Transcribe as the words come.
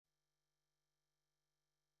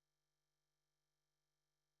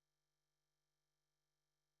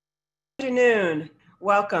Afternoon.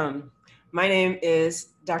 Welcome. My name is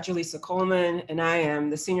Dr. Lisa Coleman, and I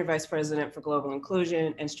am the Senior Vice President for Global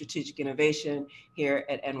Inclusion and Strategic Innovation here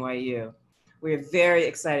at NYU. We are very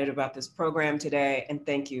excited about this program today, and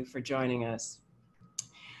thank you for joining us.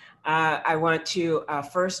 I want to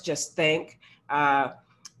first just thank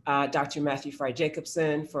Dr. Matthew Frye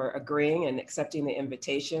Jacobson for agreeing and accepting the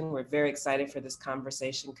invitation. We're very excited for this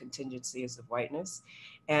conversation, Contingencies of Whiteness.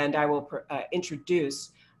 And I will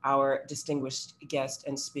introduce our distinguished guest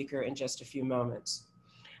and speaker in just a few moments.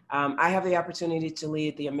 I have the opportunity to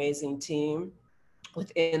lead the amazing team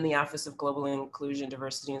within the Office of Global Inclusion,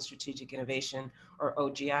 Diversity, and Strategic Innovation, or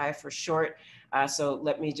OGI for short. So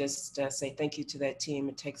let me just say thank you to that team.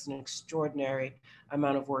 It takes an extraordinary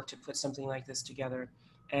amount of work to put something like this together.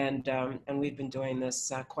 And we've been doing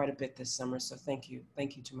this quite a bit this summer, so thank you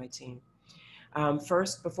to my team.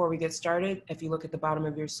 First, before we get started, if you look at the bottom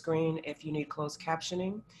of your screen, if you need closed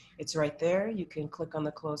captioning, it's right there. You can click on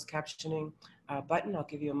the closed captioning button. I'll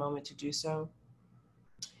give you a moment to do so.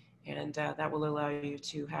 And that will allow you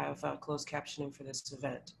to have closed captioning for this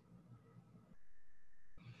event.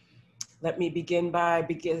 Let me begin by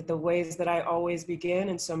the ways that I always begin,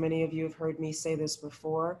 and so many of you have heard me say this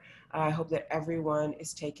before. I hope that everyone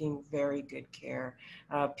is taking very good care.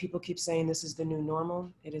 People keep saying this is the new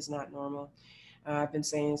normal. It is not normal. I've been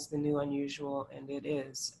saying it's the new unusual, and it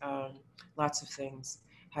is. Lots of things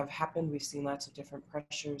have happened. We've seen lots of different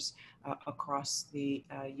pressures across the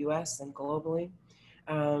US and globally.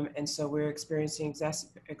 And so we're experiencing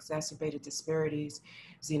exacerbated disparities,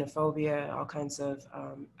 xenophobia, all kinds of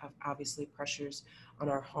obviously pressures on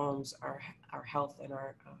our homes, our health, and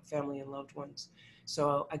our family and loved ones.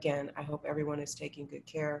 So again, I hope everyone is taking good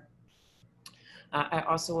care. I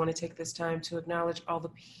also want to take this time to acknowledge all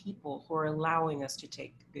the people who are allowing us to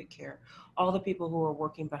take good care, all the people who are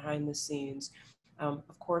working behind the scenes. Of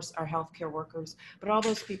course, our healthcare workers, but all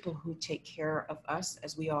those people who take care of us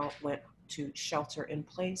as we all went to shelter in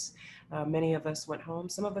place. Many of us went home.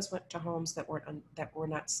 Some of us went to homes that were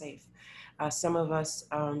not safe. Some of us,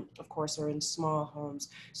 of course, are in small homes.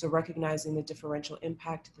 So recognizing the differential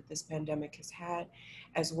impact that this pandemic has had,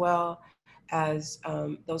 as well as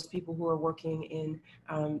those people who are working in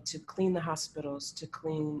to clean the hospitals, to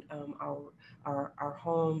clean our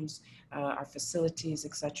homes, our facilities,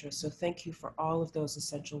 etc. So thank you for all of those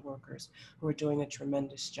essential workers who are doing a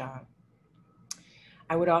tremendous job.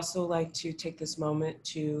 I would also like to take this moment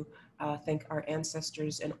to thank our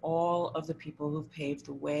ancestors and all of the people who've paved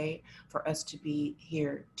the way for us to be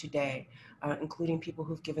here today, including people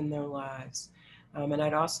who've given their lives. And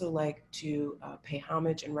I'd also like to pay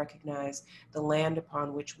homage and recognize the land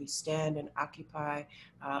upon which we stand and occupy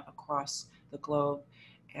across the globe,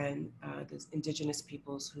 and the indigenous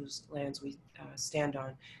peoples whose lands we stand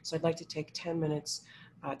on. So I'd like to take 10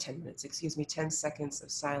 seconds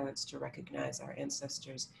of silence to recognize our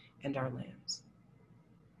ancestors and our lands.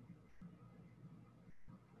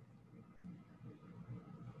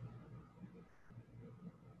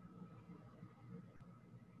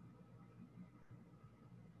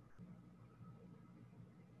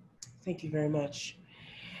 Thank you very much.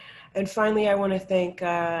 And finally, I want to thank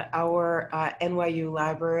our NYU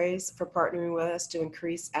libraries for partnering with us to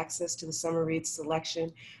increase access to the summer read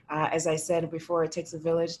selection. As I said before, it takes a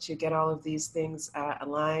village to get all of these things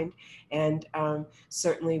aligned. And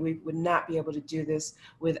certainly we would not be able to do this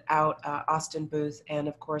without Austin Booth and,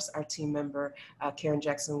 of course, our team member, Karen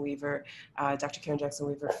Jackson-Weaver, Dr. Karen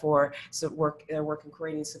Jackson-Weaver, for their work in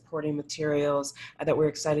creating supporting materials that we're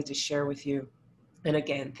excited to share with you. And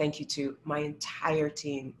again, thank you to my entire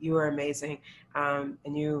team. You are amazing, and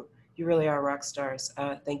you really are rock stars.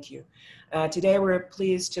 Thank you. Today, we're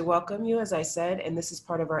pleased to welcome you, as I said, and this is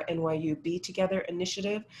part of our NYU Be Together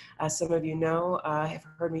initiative. Some of you know, have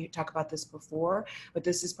heard me talk about this before, but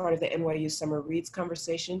this is part of the NYU Summer Reads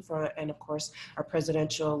conversation, and of course, our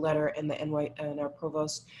presidential letter and our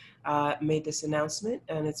provost made this announcement,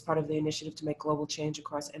 and it's part of the initiative to make global change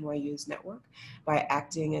across NYU's network by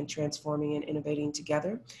acting and transforming and innovating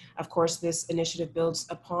together. Of course, this initiative builds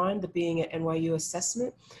upon the Being at NYU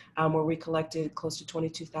assessment, where we collected close to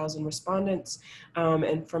 22,000 respondents.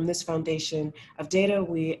 And from this foundation of data,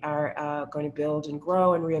 we are going to build and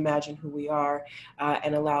grow and reimagine who we are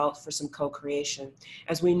and allow for some co-creation.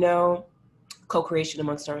 As we know, co-creation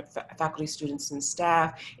amongst our faculty, students, and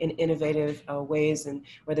staff in innovative ways, and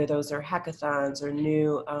whether those are hackathons or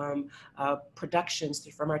new productions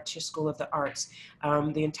from our Tisch School of the Arts.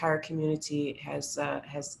 The entire community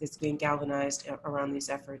is being galvanized around these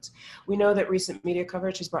efforts. We know that recent media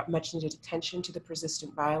coverage has brought much needed attention to the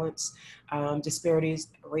persistent violence, disparities,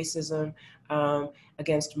 racism,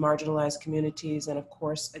 against marginalized communities, and of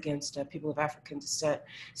course against people of African descent,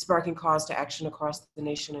 sparking calls to action across the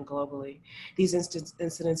nation and globally. These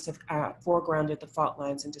incidents have foregrounded the fault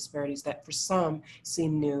lines and disparities that for some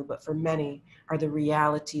seem new, but for many are the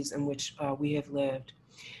realities in which we have lived.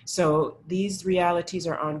 So these realities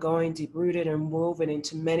are ongoing, deep-rooted, and woven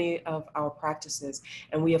into many of our practices.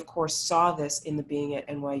 And we, of course, saw this in the Being at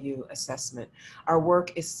NYU assessment. Our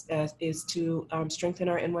work is to strengthen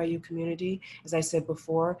our NYU community, as I said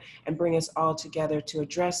before, and bring us all together to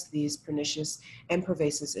address these pernicious and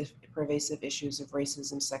pervasive issues of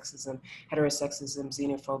racism, sexism, heterosexism,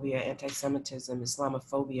 xenophobia, anti-Semitism,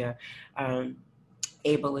 Islamophobia,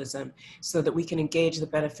 ableism, so that we can engage the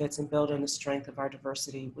benefits and build on the strength of our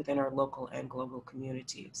diversity within our local and global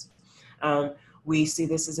communities. We see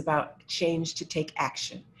this as about change to take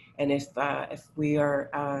action. And if we are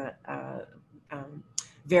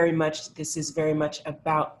this is very much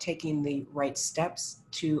about taking the right steps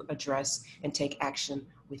to address and take action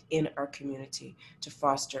within our community to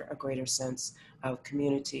foster a greater sense of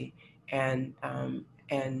community and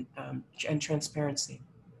transparency.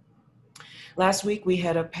 Last week, we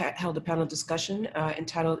had held a panel discussion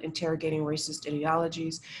entitled Interrogating Racist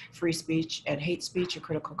Ideologies, Free Speech and Hate Speech, a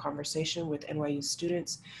Critical Conversation with NYU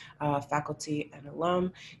students, faculty, and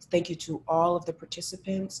alum. Thank you to all of the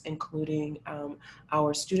participants, including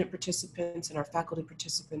our student participants and our faculty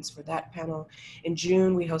participants for that panel. In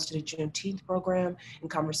June, we hosted a Juneteenth program in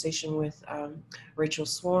conversation with Rachel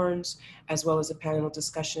Swarns, as well as a panel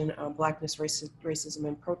discussion on Blackness, Racism,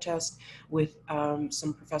 and Protest with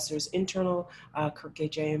some professors internal, Kirk A.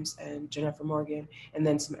 James and Jennifer Morgan, and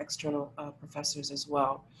then some external professors as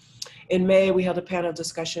well. In May, we held a panel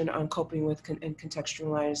discussion on coping with and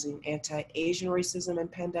contextualizing anti-Asian racism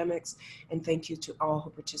and pandemics, and thank you to all who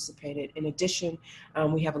participated. In addition,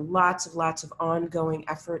 we have lots of ongoing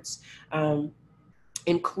efforts,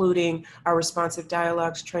 including our responsive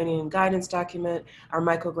dialogues, training and guidance document, our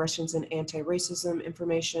microaggressions and anti-racism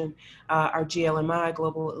information, our GLMI,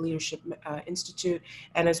 Global Leadership Institute,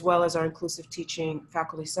 and as well as our inclusive teaching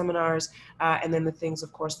faculty seminars, and then the things,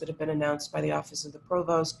 of course, that have been announced by the Office of the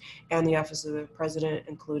Provost and the Office of the President,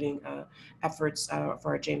 including efforts for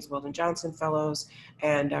our James Weldon Johnson Fellows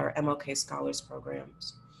and our MLK Scholars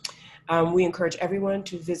programs. We encourage everyone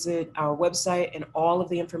to visit our website, and all of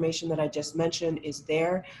the information that I just mentioned is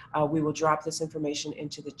there. We will drop this information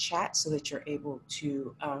into the chat so that you're able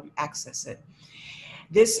to access it.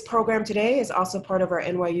 This program today is also part of our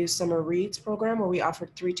NYU Summer Reads program, where we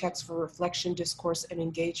offered 3 texts for reflection, discourse, and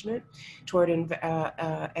engagement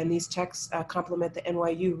and these texts complement the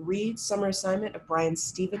NYU Reads summer assignment of Brian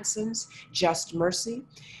Stevenson's Just Mercy.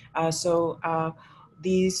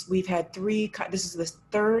 We've had 3, this is the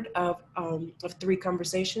third of 3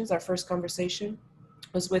 conversations. Our first conversation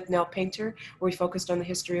was with Nell Painter, where we focused on the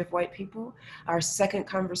history of white people. Our second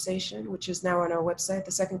conversation, which is now on our website,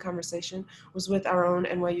 the second conversation was with our own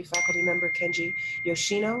NYU faculty member, Kenji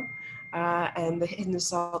Yoshino, and the hidden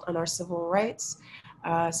assault on our civil rights.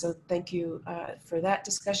 So thank you for that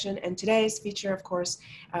discussion. And today's feature, of course,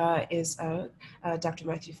 is Dr.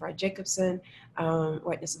 Matthew Frye Jacobson,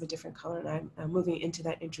 Whiteness of a Different Color, and I'm moving into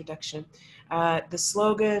that introduction. The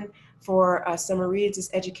slogan for Summer Reads is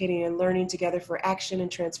educating and learning together for action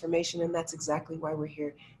and transformation, and that's exactly why we're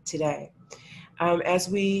here today. As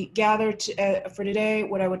we gather for today,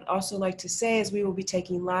 what I would also like to say is we will be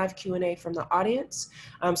taking live Q&A from the audience.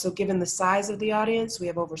 So given the size of the audience, we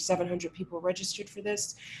have over 700 people registered for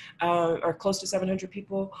this, or close to 700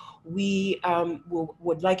 people. We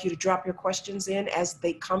would like you to drop your questions in as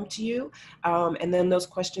they come to you, and then those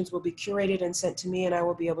questions will be curated and sent to me, and I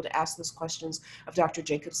will be able to ask those questions of Dr.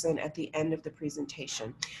 Jacobson at the end of the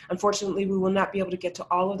presentation. Unfortunately, we will not be able to get to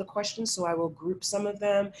all of the questions, so I will group some of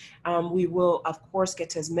them. We will, of course, get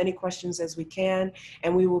to as many questions as we can,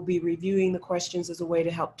 and we will be reviewing the questions as a way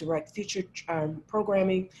to help direct future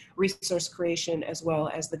programming, resource creation, as well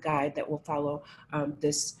as the guide that will follow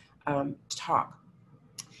this talk.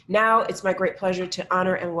 Now, it's my great pleasure to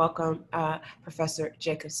honor and welcome Professor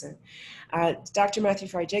Jacobson. Dr. Matthew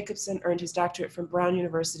Frye Jacobson earned his doctorate from Brown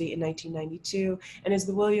University in 1992 and is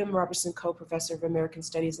the William Robertson Co-Professor of American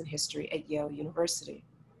Studies and History at Yale University.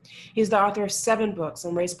 He's the author of 7 books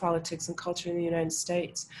on race, politics, and culture in the United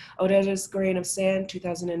States. Odeda's Grain of Sand,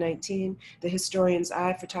 2019. The Historian's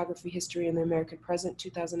Eye, Photography, History, and the American Present,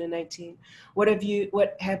 2019. What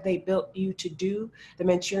have they built you to do? The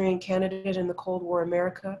Manchurian Candidate in the Cold War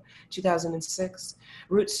America, 2006.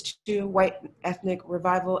 Roots to White Ethnic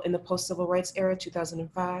Revival in the Post-Civil Rights Era,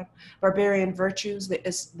 2005. Barbarian Virtues,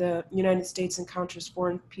 the United States Encounters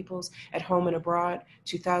Foreign Peoples at Home and Abroad,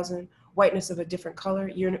 2000. Whiteness of a Different Color,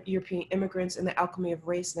 European Immigrants and the Alchemy of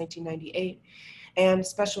Race, 1998, and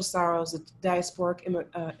Special Sorrows, the Diasporic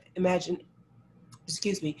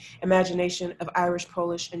Imagination of Irish,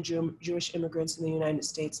 Polish, and Jewish Immigrants in the United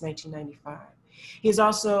States, 1995. He has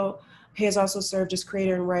also served as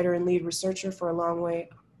creator and writer and lead researcher for A Long Way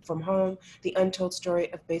from Home, The Untold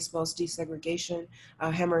Story of Baseball's Desegregation,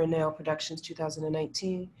 Hammer and Nail Productions,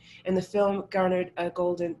 2019. And the film garnered a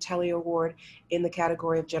Golden Telly Award in the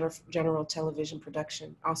category of General Television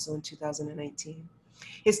Production, also in 2019.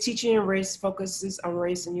 His teaching in race focuses on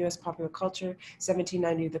race in U.S. popular culture,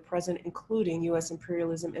 1790 to the present, including U.S.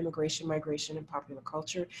 imperialism, immigration, migration, and popular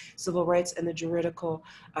culture, civil rights, and the juridical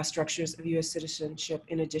structures of U.S. citizenship,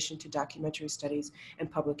 in addition to documentary studies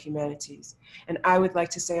and public humanities. And I would like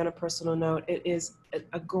to say on a personal note, it is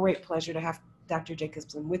a great pleasure to have Dr.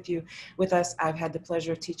 Jacobson with us. I've had the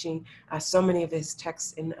pleasure of teaching so many of his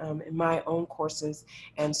texts in my own courses.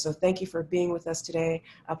 And so thank you for being with us today,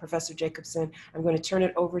 Professor Jacobson. I'm going to turn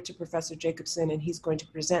it over to Professor Jacobson, and he's going to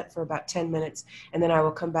present for about 10 minutes. And then I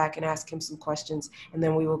will come back and ask him some questions. And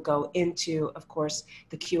then we will go into, of course,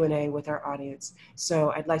 the Q&A with our audience.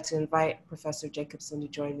 So I'd like to invite Professor Jacobson to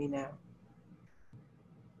join me now.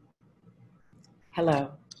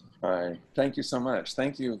 Hello. Hi, thank you so much.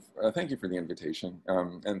 Thank you for the invitation,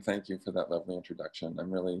 and thank you for that lovely introduction. I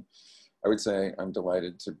would say I'm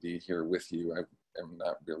delighted to be here with you. I am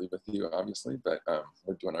not really with you, obviously, but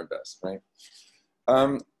we're doing our best, right?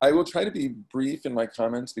 I will try to be brief in my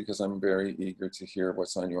comments because I'm very eager to hear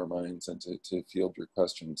what's on your minds and to field your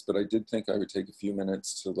questions, but I did think I would take a few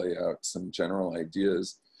minutes to lay out some general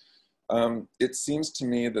ideas. It seems to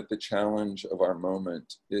me that the challenge of our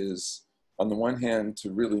moment is, on the one hand,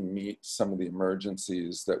 to really meet some of the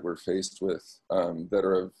emergencies that we're faced with that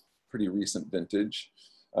are of pretty recent vintage.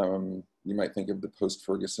 You might think of the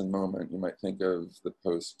post-Ferguson moment. You might think of the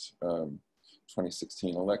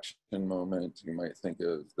post-2016 election moment. You might think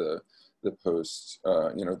of the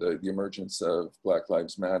emergence of Black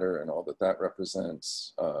Lives Matter and all that that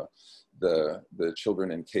represents. The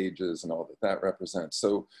children in cages and all that that represents.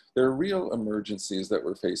 So there are real emergencies that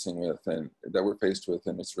we're faced with,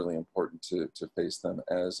 and it's really important to face them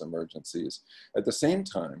as emergencies. At the same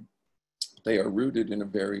time, they are rooted in a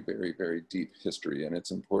very, very, very deep history, and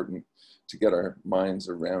it's important to get our minds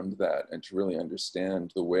around that and to really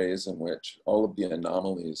understand the ways in which all of the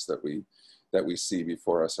anomalies that we see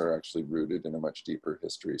before us are actually rooted in a much deeper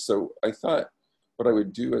history. So I thought what I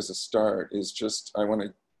would do as a start is I want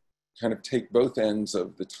to kind of take both ends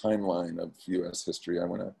of the timeline of US history. I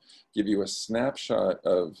want to give you a snapshot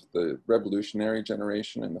of the revolutionary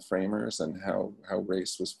generation and the framers and how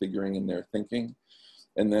race was figuring in their thinking.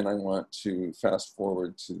 And then I want to fast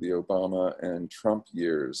forward to the Obama and Trump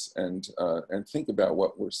years and think about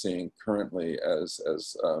what we're seeing currently as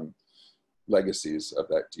legacies of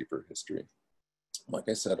that deeper history. Like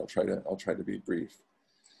I said, I'll try to be brief.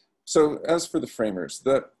 So as for the framers,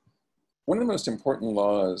 one of the most important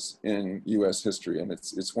laws in US history, and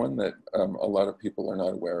it's one that a lot of people are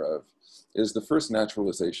not aware of, is the first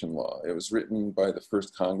naturalization law. It was written by the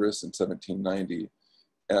first Congress in 1790,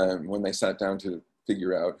 when they sat down to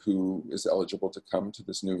figure out who is eligible to come to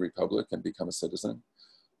this new republic and become a citizen.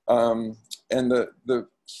 And the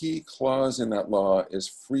key clause in that law is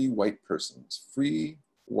free white persons. Free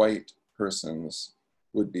white persons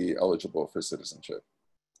would be eligible for citizenship.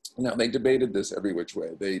 Now, they debated this every which way.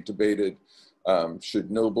 They debated,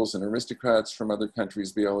 should nobles and aristocrats from other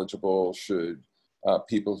countries be eligible? Should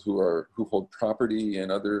people who hold property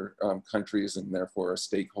in other countries and therefore are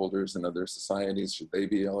stakeholders in other societies, should they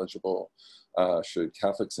be eligible? Should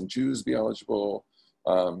Catholics and Jews be eligible?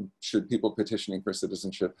 Should people petitioning for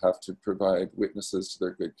citizenship have to provide witnesses to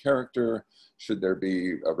their good character? Should there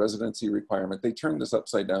be a residency requirement? They turned this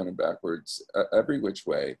upside down and backwards every which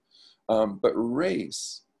way. But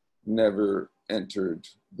race never entered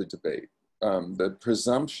the debate. The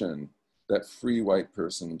presumption that free white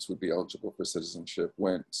persons would be eligible for citizenship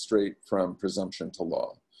went straight from presumption to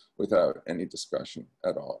law without any discussion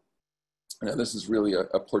at all. Now, this is really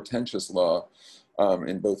a portentous law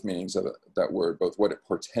in both meanings of that word, both what it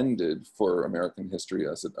portended for American history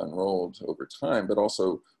as it unrolled over time, but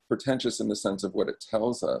also portentous in the sense of what it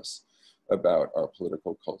tells us about our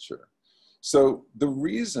political culture. So the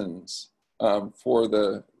reasons for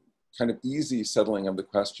the kind of easy settling of the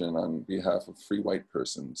question on behalf of free white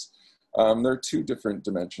persons, there are two different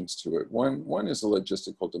dimensions to it. One is a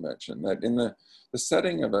logistical dimension, that in the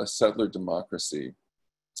setting of a settler democracy,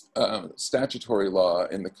 statutory law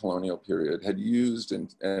in the colonial period had used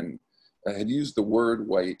had used the word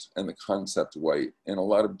white and the concept white in a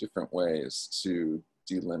lot of different ways to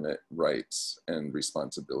delimit rights and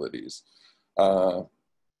responsibilities,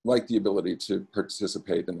 like the ability to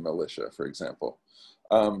participate in the militia, for example.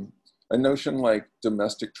 A notion like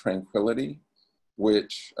domestic tranquility,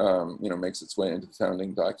 which makes its way into the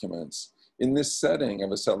founding documents, in this setting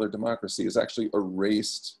of a settler democracy is actually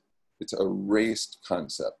erased. It's a erased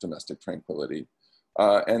concept, domestic tranquility.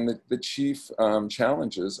 And the chief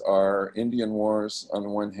challenges are Indian wars on the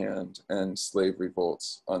one hand and slave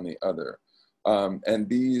revolts on the other. And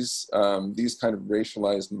these kind of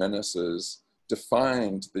racialized menaces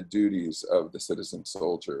defined the duties of the citizen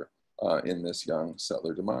soldier in this young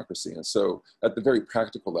settler democracy. And so at the very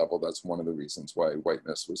practical level, that's one of the reasons why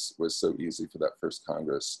whiteness was so easy for that first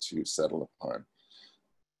Congress to settle upon.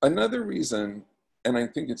 Another reason, and I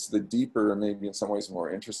think it's the deeper, maybe in some ways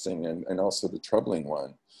more interesting and also the troubling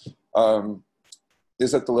one,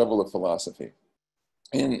 is at the level of philosophy.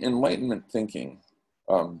 In Enlightenment thinking,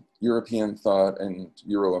 European thought and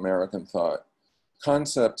Euro-American thought,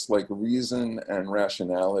 concepts like reason and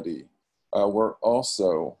rationality were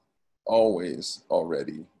also always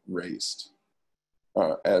already raced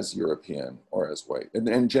as European or as white,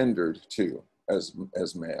 and gendered too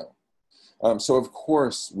as male. So of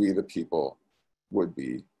course we the people would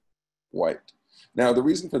be white. Now the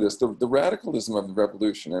reason for this, the radicalism of the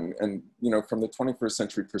revolution, and from the 21st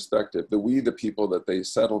century perspective, the we the people that they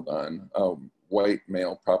settled on, white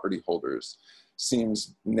male property holders,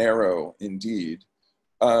 seems narrow indeed.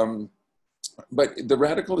 But the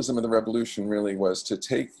radicalism of the revolution really was to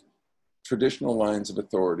take traditional lines of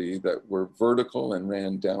authority that were vertical and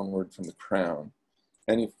ran downward from the crown.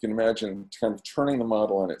 And if you can imagine kind of turning the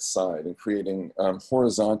model on its side and creating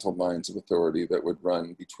horizontal lines of authority that would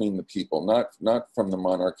run between the people, not from the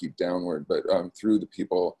monarchy downward, but through the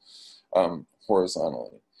people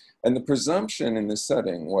horizontally. And the presumption in this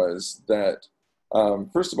setting was that,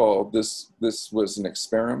 first of all, this was an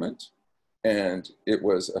experiment, and it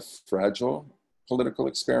was a fragile political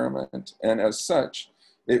experiment. And as such,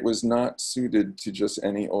 it was not suited to just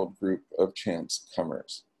any old group of chance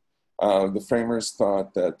comers. The framers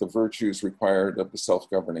thought that the virtues required of the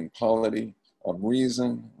self-governing polity,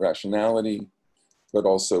 reason, rationality, but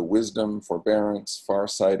also wisdom, forbearance,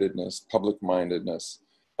 farsightedness, public-mindedness,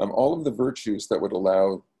 all of the virtues that would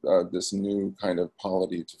allow this new kind of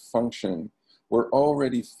polity to function were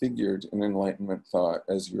already figured in Enlightenment thought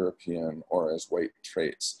as European or as white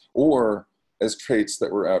traits, or as traits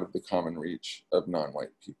that were out of the common reach of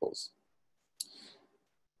non-white peoples.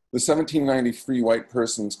 The 1790 Free White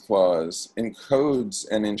Persons Clause encodes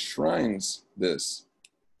and enshrines this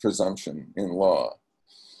presumption in law.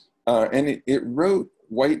 And it wrote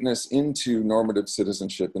whiteness into normative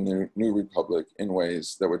citizenship in the new republic in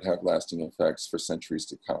ways that would have lasting effects for centuries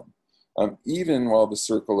to come. Even while the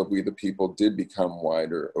circle of we the people did become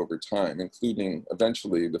wider over time, including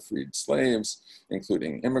eventually the freed slaves,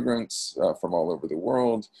 including immigrants from all over the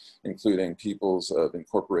world, including peoples of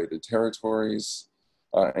incorporated territories,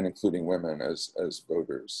 and including women as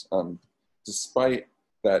voters. Despite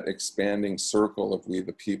that expanding circle of we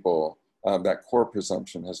the people, that core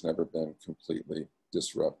presumption has never been completely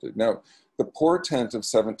disrupted. Now, the portent of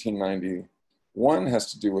 1791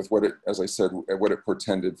 has to do with what it, as I said, what it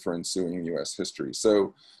portended for ensuing US history.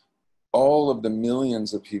 So all of the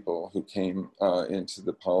millions of people who came into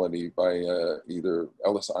the polity by either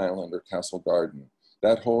Ellis Island or Castle Garden,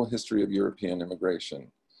 that whole history of European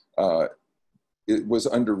immigration, it was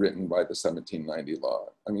underwritten by the 1790 law.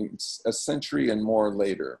 I mean, a century and more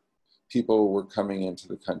later, people were coming into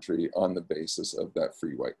the country on the basis of that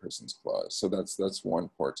Free White Persons Clause. So that's one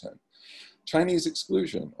portent. Chinese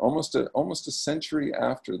exclusion, almost a century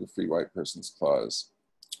after the Free White Persons Clause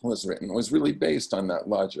was written, was really based on that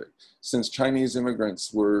logic. Since Chinese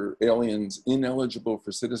immigrants were aliens ineligible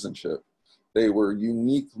for citizenship, they were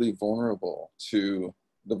uniquely vulnerable to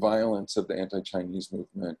the violence of the anti-Chinese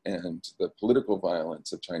movement and the political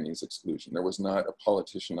violence of Chinese exclusion. There was not a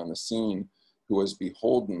politician on the scene who was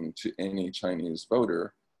beholden to any Chinese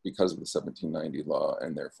voter because of the 1790 law,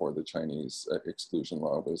 and therefore the Chinese exclusion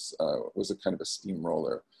law was a kind of a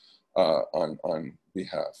steamroller on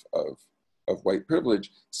behalf of white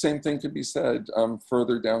privilege. Same thing could be said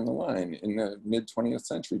further down the line. In the mid-20th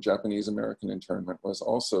century, Japanese American internment was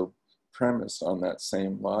also premised on that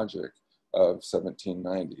same logic of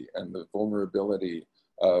 1790 and the vulnerability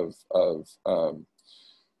of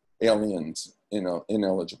aliens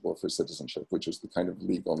ineligible for citizenship, which is the kind of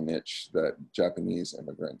legal niche that Japanese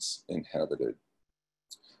immigrants inhabited.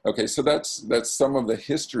 Okay, so that's some of the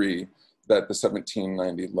history that the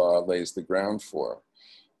 1790 law lays the ground for.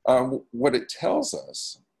 What it tells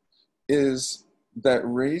us is that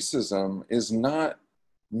racism is not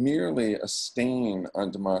merely a stain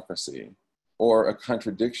on democracy or a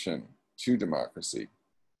contradiction to democracy,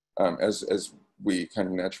 as we kind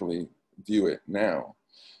of naturally view it now.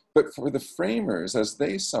 But for the framers, as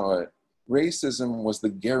they saw it, racism was the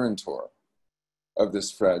guarantor of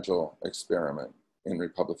this fragile experiment in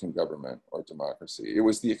Republican government or democracy. It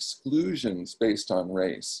was the exclusions based on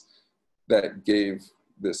race that gave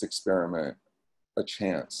this experiment a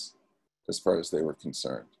chance as far as they were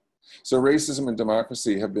concerned. So racism and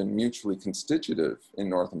democracy have been mutually constitutive in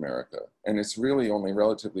North America. And it's really only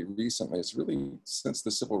relatively recently, it's really since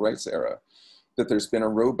the civil rights era, that there's been a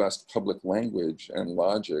robust public language and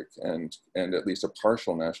logic and at least a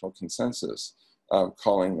partial national consensus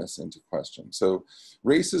calling this into question. So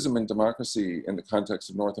racism and democracy in the context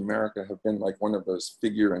of North America have been like one of those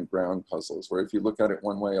figure and ground puzzles, where if you look at it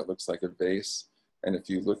one way, it looks like a vase. And if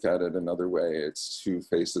you look at it another way, it's two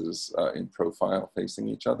faces in profile facing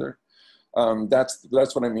each other. That's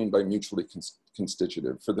what I mean by mutually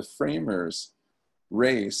constitutive. For the framers,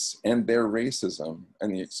 race and their racism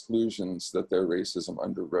and the exclusions that their racism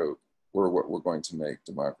underwrote were what were going to make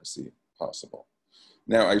democracy possible.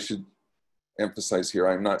 Now, I should emphasize here,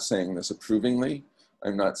 I'm not saying this approvingly.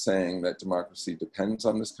 I'm not saying that democracy depends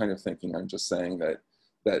on this kind of thinking. I'm just saying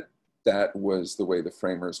that was the way the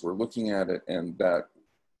framers were looking at it, and that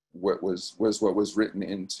what was written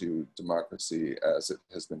into democracy as it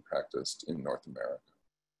has been practiced in North America.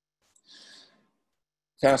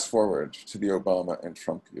 Fast forward to the Obama and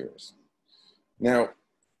Trump years. Now,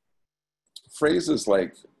 phrases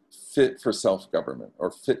like fit for self-government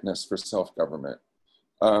or fitness for self-government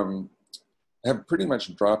have pretty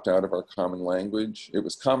much dropped out of our common language. It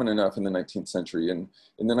was common enough in the 19th century. And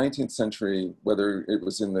in the 19th century, whether it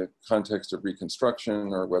was in the context of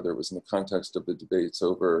Reconstruction or whether it was in the context of the debates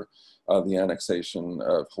over the annexation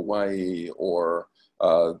of Hawaii or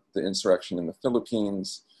the insurrection in the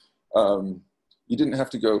Philippines, you didn't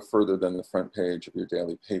have to go further than the front page of your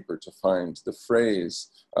daily paper to find the phrase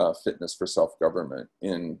fitness for self-government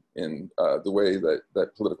in the way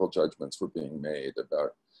that political judgments were being made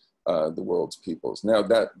about the world's peoples. Now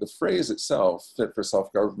that the phrase itself, fit for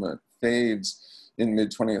self-government, fades in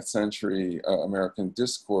mid-20th century American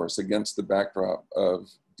discourse against the backdrop of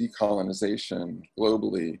decolonization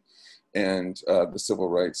globally and the civil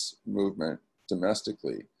rights movement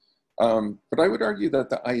domestically. But I would argue that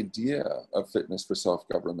the idea of fitness for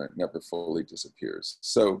self-government never fully disappears.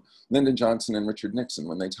 So Lyndon Johnson and Richard Nixon,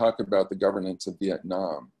 when they talk about the governance of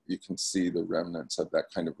Vietnam, you can see the remnants of that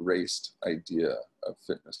kind of raced idea of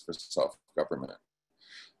fitness for self-government.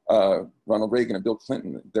 Ronald Reagan and Bill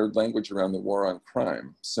Clinton, their language around the war on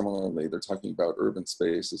crime, similarly, they're talking about urban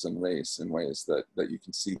spaces and race in ways that you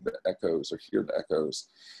can see the echoes or hear the echoes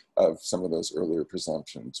of some of those earlier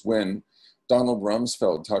presumptions. When Donald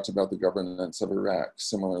Rumsfeld talked about the governance of Iraq,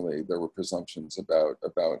 similarly, there were presumptions about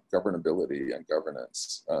governability and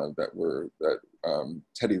governance that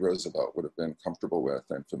Teddy Roosevelt would have been comfortable with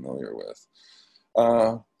and familiar with.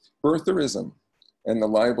 Birtherism and the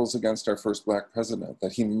libels against our first Black president,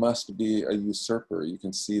 that he must be a usurper. You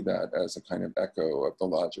can see that as a kind of echo of the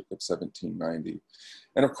logic of 1790.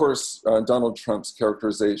 And of course, Donald Trump's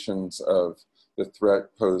characterizations of the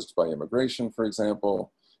threat posed by immigration, for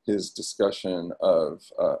example, his discussion of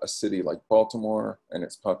a city like Baltimore and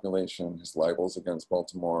its population, his libels against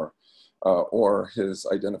Baltimore, or his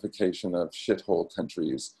identification of shithole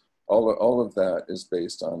countries. All of that is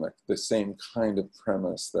based on the same kind of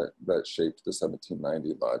premise that shaped the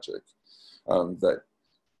 1790 logic.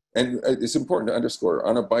 And it's important to underscore,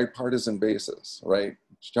 on a bipartisan basis, right?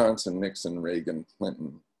 Johnson, Nixon, Reagan,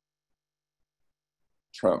 Clinton,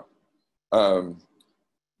 Trump.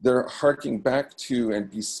 They're harking back to and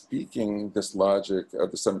bespeaking this logic of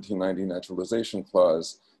the 1790 Naturalization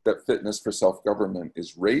Clause that fitness for self-government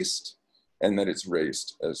is raced and that it's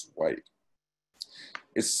raced as white.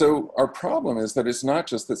 So our problem is that it's not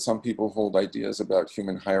just that some people hold ideas about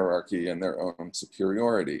human hierarchy and their own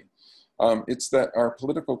superiority. It's that our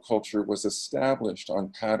political culture was established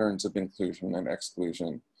on patterns of inclusion and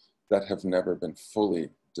exclusion that have never been fully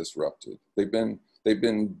disrupted. They've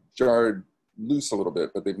been jarred loose a little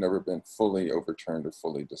bit, but they've never been fully overturned or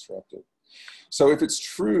fully disrupted. So if it's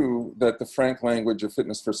true that the frank language of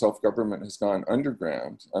fitness for self-government has gone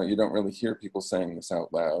underground, you don't really hear people saying this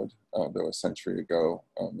out loud, though a century ago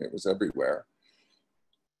it was everywhere.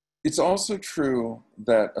 It's also true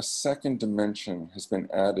that a second dimension has been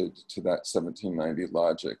added to that 1790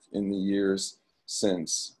 logic in the years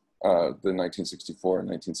since the 1964 and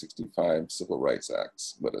 1965 Civil Rights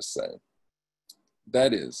Acts, let us say.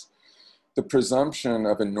 That is, the presumption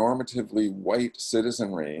of a normatively white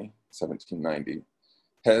citizenry, 1790,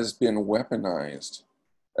 has been weaponized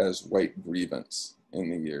as white grievance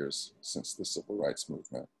in the years since the Civil Rights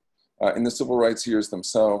Movement. In the civil rights years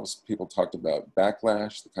themselves, people talked about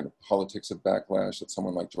backlash, the kind of politics of backlash that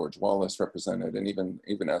someone like George Wallace represented, and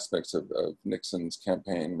even aspects of Nixon's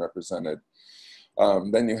campaign represented.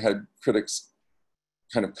 Then you had critics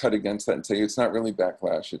kind of cut against that and say, it's not really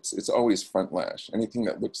backlash, it's always frontlash. Anything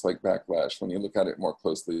that looks like backlash, when you look at it more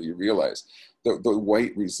closely, you realize the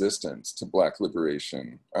white resistance to Black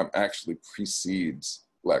liberation actually precedes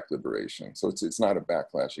Black liberation. So it's not a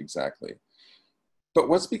backlash exactly. But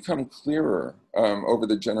what's become clearer over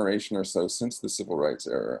the generation or so since the Civil Rights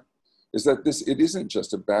era is that it isn't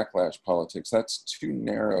just a backlash politics. That's too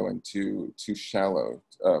narrow and too shallow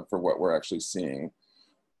for what we're actually seeing.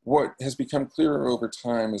 What has become clearer over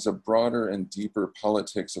time is a broader and deeper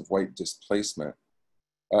politics of white displacement.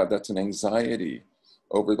 That's an anxiety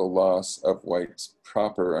over the loss of whites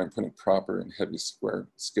proper, I'm putting proper in heavy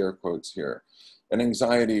scare quotes here, an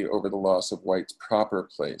anxiety over the loss of whites' proper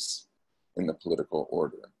place in the political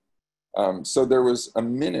order. So there was a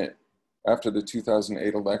minute after the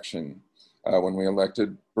 2008 election when we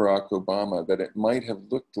elected Barack Obama that it might have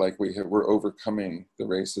looked like we were overcoming the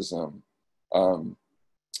racism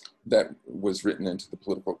that was written into the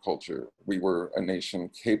political culture. We were a nation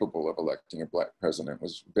capable of electing a Black president. It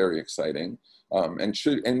was very exciting and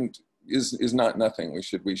is not nothing.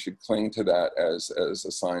 We should cling to that as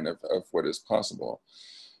a sign of what is possible.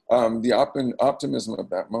 The optimism of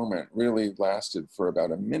that moment really lasted for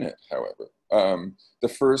about a minute, however. The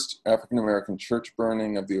first African-American church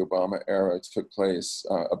burning of the Obama era took place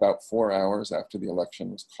about 4 hours after the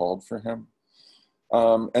election was called for him.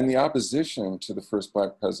 And the opposition to the first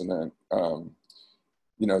Black president,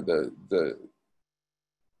 you know, the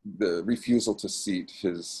refusal to seat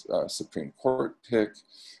his Supreme Court pick,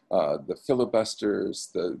 the filibusters,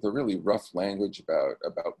 the really rough language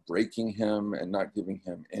about breaking him and not giving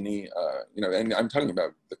him any, you know, and I'm talking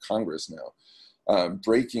about the Congress now,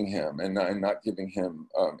 breaking him and not giving him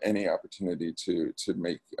any opportunity to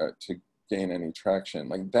gain any traction.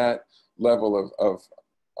 Like that level of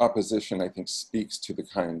opposition, I think, speaks to the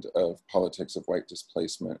kind of politics of white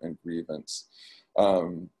displacement and grievance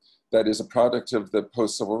that is a product of the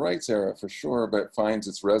post-civil rights era for sure, but finds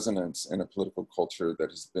its resonance in a political culture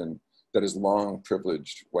that has long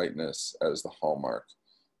privileged whiteness as the hallmark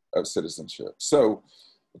of citizenship. So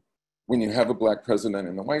when you have a Black president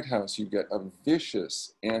in the White House, you get a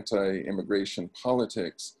vicious anti-immigration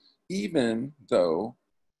politics, even though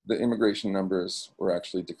the immigration numbers were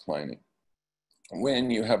actually declining.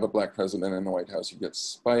 When you have a Black president in the White House, you get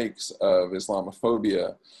spikes of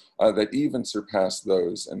Islamophobia that even surpass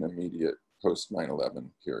those in the immediate post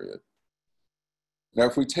 9/11 period. Now,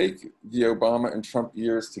 if we take the Obama and Trump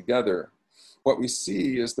years together, what we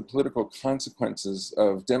see is the political consequences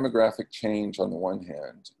of demographic change on the one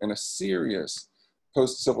hand, and a serious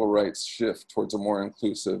post-civil rights shift towards a more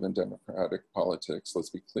inclusive and democratic politics. Let's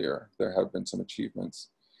be clear, there have been some achievements.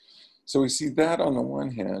 So we see that on the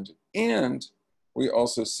one hand, and we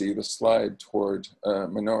also see the slide toward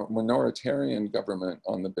minoritarian government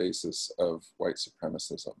on the basis of white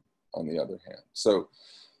supremacism on the other hand. So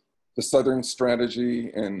the Southern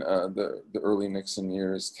strategy in the early Nixon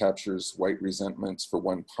years captures white resentments for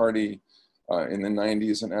one party. In the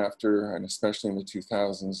 90s and after, and especially in the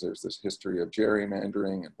 2000s, there's this history of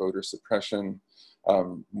gerrymandering and voter suppression.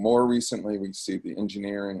 More recently, we see the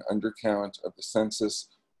engineering undercount of the census.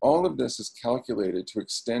 All of this is calculated to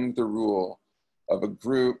extend the rule of a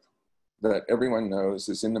group that everyone knows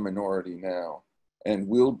is in the minority now and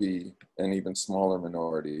will be an even smaller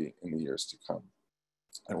minority in the years to come.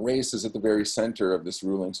 And race is at the very center of this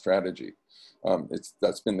ruling strategy.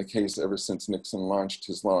 That's been the case ever since Nixon launched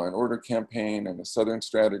his law and order campaign and the Southern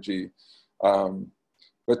strategy.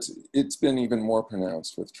 But it's been even more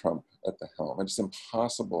pronounced with Trump at the helm. It's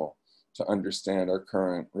impossible to understand our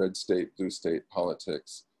current red state, blue state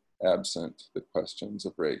politics absent the questions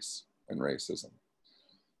of race and racism.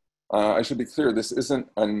 I should be clear, this isn't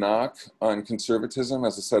a knock on conservatism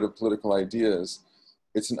as a set of political ideas.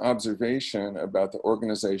 It's an observation about the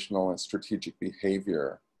organizational and strategic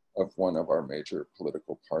behavior of one of our major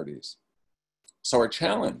political parties. So our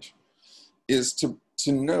challenge is to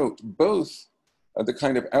note both the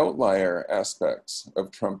kind of outlier aspects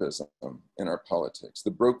of Trumpism in our politics,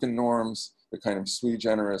 the broken norms, the kind of sui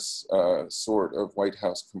generis sort of White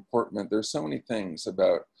House comportment. There's so many things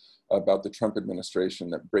about the Trump administration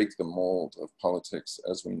that break the mold of politics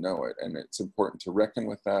as we know it. And it's important to reckon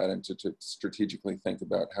with that and to strategically think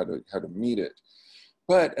about how to meet it.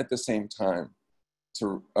 But at the same time,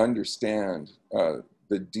 to understand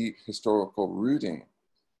the deep historical rooting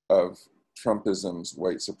of Trumpism's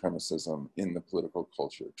white supremacism in the political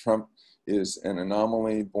culture. Trump is an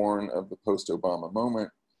anomaly born of the post-Obama moment,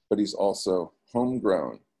 but he's also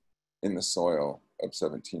homegrown in the soil of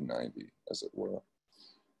 1790, as it were.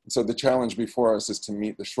 And so the challenge before us is to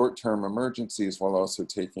meet the short-term emergencies while also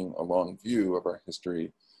taking a long view of our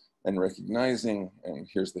history and recognizing, and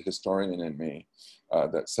here's the historian in me,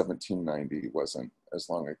 that 1790 wasn't as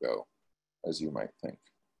long ago as you might think.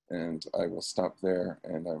 And I will stop there,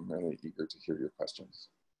 and I'm really eager to hear your questions.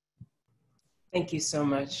 Thank you so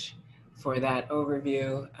much for that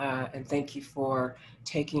overview, and thank you for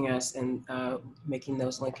taking us and making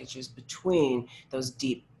those linkages between those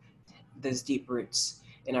deep roots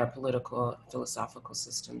in our political philosophical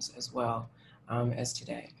systems as well as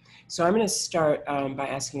today. So I'm going to start by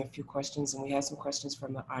asking a few questions, and we have some questions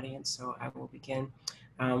from the audience, so I will begin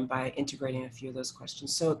by integrating a few of those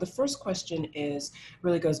questions. So the first question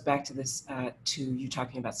really goes back to this, to you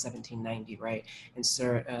talking about 1790, right? And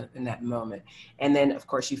sir, in that moment. And then of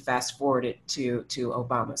course you fast forward it to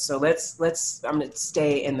Obama. So I'm gonna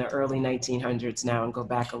stay in the early 1900s now and go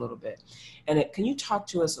back a little bit. And can you talk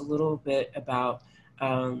to us a little bit about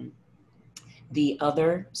the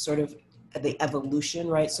other sort of the evolution,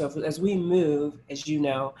 right? So as we move, as you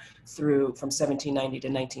know, from 1790 to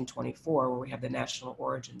 1924, where we have the National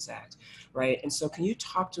Origins Act, right? And so can you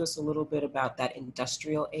talk to us a little bit about that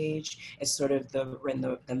industrial age as sort of the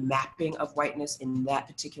mapping of whiteness in that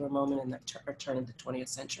particular moment in the turn of the 20th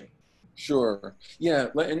century? Sure. Yeah,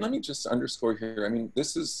 and let me just underscore here. I mean,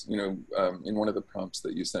 this is, in one of the prompts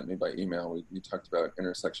that you sent me by email, we talked about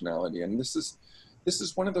intersectionality, and this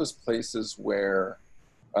is one of those places where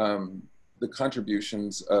the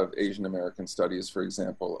contributions of Asian American studies, for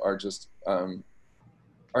example, are just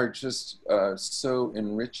so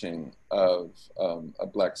enriching of a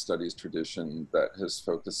Black studies tradition that has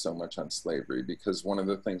focused so much on slavery. Because one of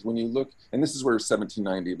the things, when you look, and this is where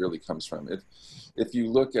 1790 really comes from, if you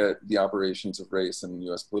look at the operations of race in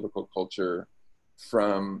US political culture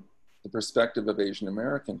from the perspective of Asian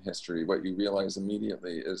American history, what you realize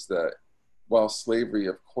immediately is that while slavery,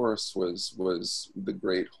 of course, was the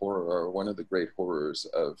great horror, or one of the great horrors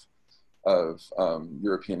of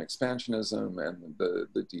European expansionism and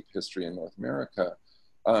the deep history in North America,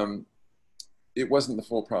 it wasn't the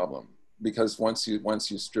full problem, because once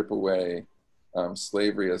you strip away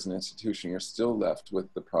slavery as an institution, you're still left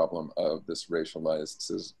with the problem of this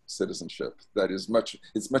racialized citizenship that is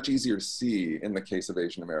it's much easier to see in the case of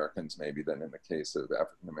Asian Americans maybe than in the case of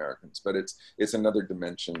African Americans, but it's another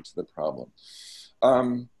dimension to the problem.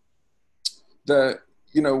 One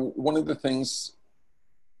of the things,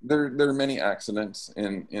 there are many accidents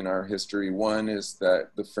in our history. One is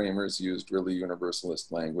that the framers used really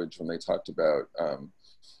universalist language when they talked about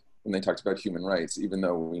human rights, even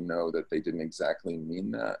though we know that they didn't exactly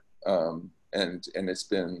mean that. And it's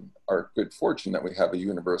been our good fortune that we have a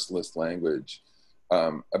universalist language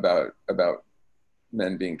about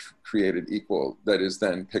men being created equal that is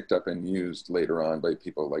then picked up and used later on by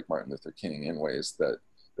people like Martin Luther King in ways that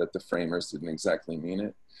the framers didn't exactly mean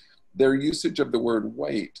it. Their usage of the word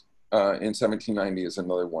white in 1790 is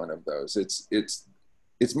another one of those.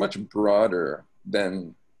 It's much broader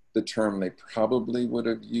than the term they probably would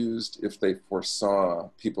have used if they foresaw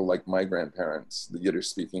people like my grandparents, the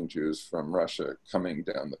Yiddish-speaking Jews from Russia, coming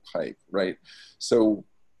down the pike, right? So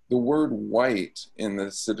the word white in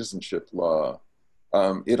the citizenship law,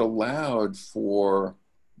 it allowed for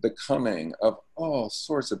the coming of all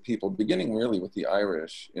sorts of people, beginning really with the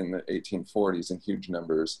Irish in the 1840s in huge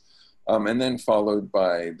numbers, and then followed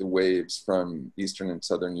by the waves from Eastern and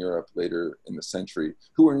Southern Europe later in the century,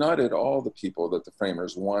 who were not at all the people that the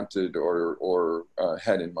framers wanted or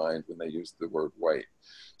had in mind when they used the word white.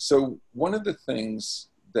 So one of the things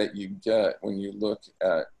that you get when you look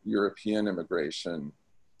at European immigration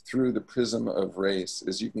through the prism of race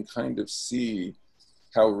is you can kind of see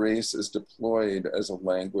how race is deployed as a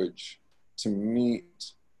language to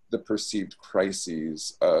meet the perceived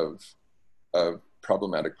crises of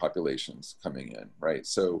problematic populations coming in, right?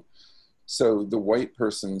 So the white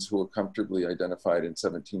persons who were comfortably identified in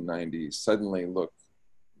 1790 suddenly look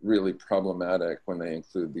really problematic when they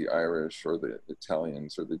include the Irish or the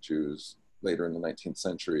Italians or the Jews later in the 19th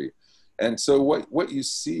century. And so what you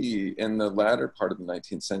see in the latter part of the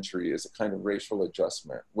 19th century is a kind of racial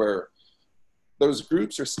adjustment where those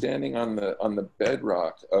groups are standing on the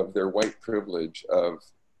bedrock of their white privilege of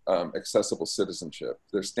accessible citizenship.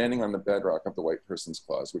 They're standing on the bedrock of the White Persons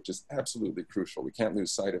Clause, which is absolutely crucial. We can't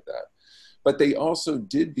lose sight of that. But they also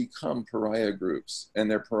did become pariah groups,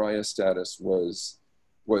 and their pariah status was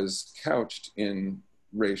couched in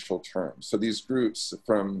racial terms. So these groups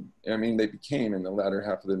they became, in the latter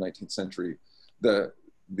half of the 19th century, the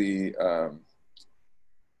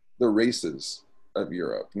races of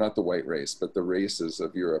Europe, not the white race, but the races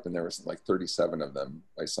of Europe. And there was like 37 of them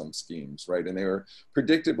by some schemes, right? And they were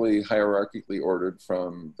predictably hierarchically ordered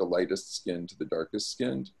from the lightest skinned to the darkest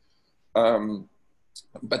skinned.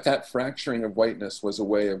 But that fracturing of whiteness was a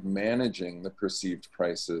way of managing the perceived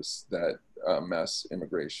crisis that mass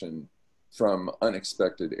immigration from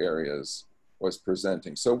unexpected areas was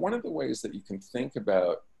presenting. So one of the ways that you can think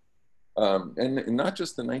about, and not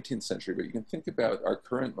just the 19th century, but you can think about our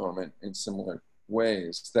current moment in similar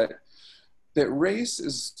ways, that race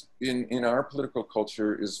is, in our political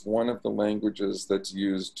culture, is one of the languages that's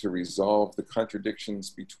used to resolve the contradictions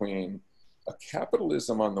between a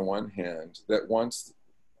capitalism on the one hand that wants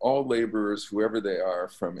all laborers, whoever they are,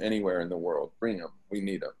 from anywhere in the world, bring them, we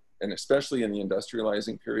need them. And especially in the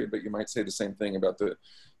industrializing period, but you might say the same thing about the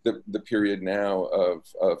period now of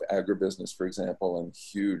agribusiness, for example, and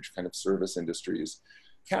huge kind of service industries.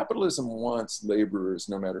 Capitalism wants laborers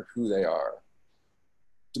no matter who they are.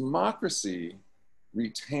 Democracy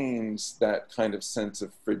retains that kind of sense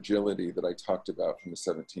of fragility that I talked about from the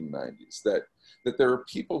 1790s, that there are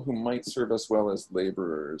people who might serve us well as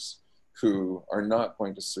laborers who are not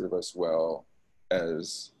going to serve us well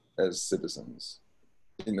as citizens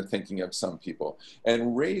in the thinking of some people.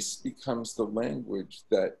 And race becomes the language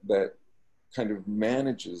that kind of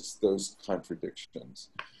manages those contradictions.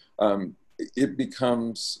 It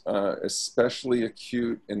becomes especially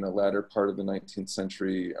acute in the latter part of the 19th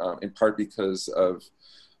century, in part because of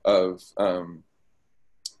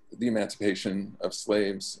the emancipation of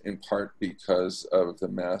slaves, in part because of the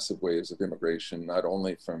massive waves of immigration, not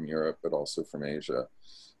only from Europe, but also from Asia.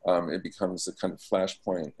 It becomes a kind of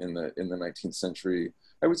flashpoint in the 19th century.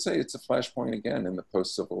 I would say it's a flashpoint again in the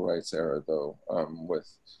post-civil rights era, though,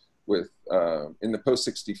 in the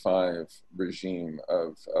post-65 regime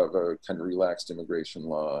of a kind of relaxed immigration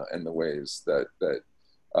law and the ways that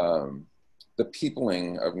the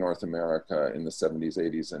peopling of North America in the 70s,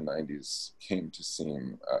 80s, and 90s came to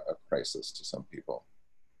seem a crisis to some people.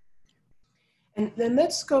 And then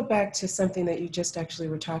let's go back to something that you just actually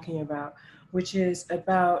were talking about, which is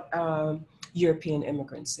about European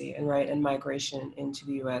immigrancy and migration into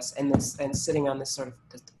the U.S. and sitting on this sort of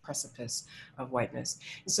the precipice of whiteness.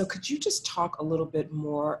 And so could you just talk a little bit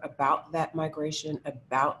more about that migration,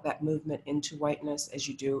 about that movement into whiteness, as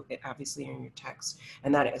you do it obviously in your text,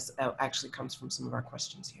 and that is actually comes from some of our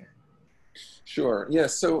questions here. Sure. Yeah.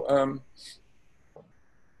 So I'm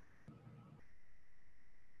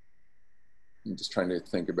just trying to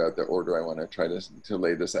think about the order I want to try to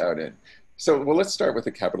lay this out in. So, well, let's start with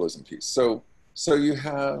the capitalism piece. So you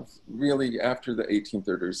have really, after the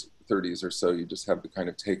 1830s or so, you just have the kind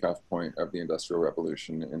of takeoff point of the Industrial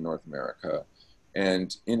Revolution in North America.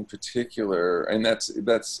 And in particular, and that's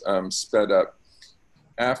sped up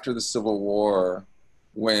after the Civil War,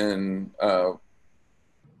 when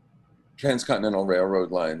transcontinental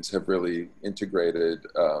railroad lines have really integrated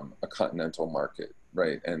a continental market,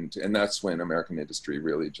 right? And that's when American industry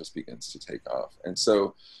really just begins to take off. And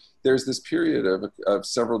so there's this period of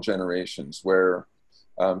several generations where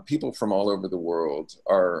people from all over the world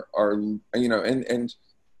are and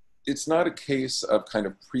it's not a case of kind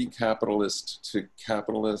of pre-capitalist to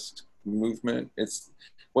capitalist movement. It's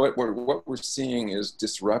what we're seeing is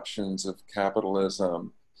disruptions of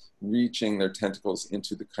capitalism reaching their tentacles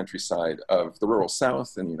into the countryside of the rural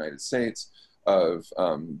South in the United States, of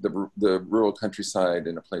the rural countryside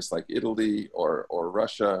in a place like Italy or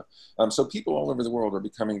Russia. So people all over the world are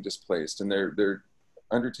becoming displaced, and they're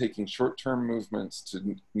undertaking short-term movements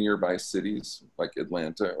to nearby cities like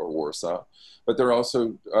Atlanta or Warsaw, but they're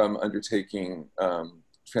also undertaking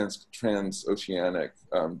transoceanic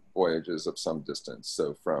voyages of some distance.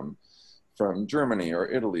 So from Germany or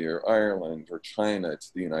Italy or Ireland or China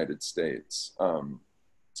to the United States.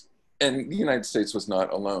 And the United States was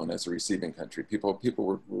not alone as a receiving country. People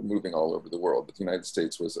were moving all over the world, but the United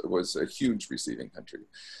States was a huge receiving country.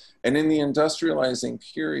 And in the industrializing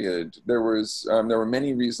period, there were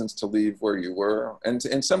many reasons to leave where you were,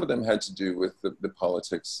 and some of them had to do with the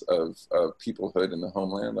politics of peoplehood in the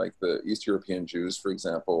homeland, like the East European Jews, for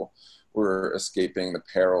example, were escaping the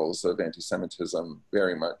perils of anti-Semitism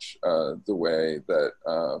very much the way that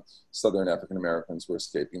Southern African Americans were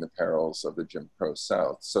escaping the perils of the Jim Crow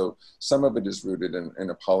South. So some of it is rooted in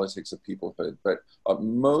a politics of peoplehood, but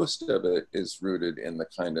most of it is rooted in the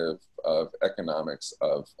kind of economics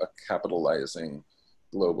of a capitalizing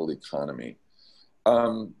global economy.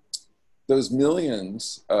 Those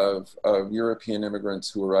millions of European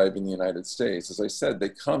immigrants who arrive in the United States, as I said, they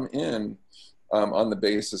come in on the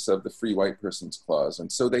basis of the Free White Persons Clause. And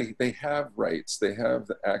so they have rights, they have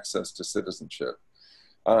the access to citizenship.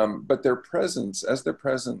 But their presence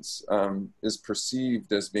is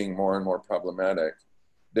perceived as being more and more problematic.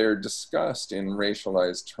 They're discussed in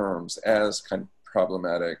racialized terms as kind of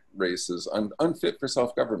problematic races, unfit for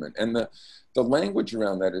self-government. And the language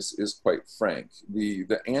around that is quite frank. The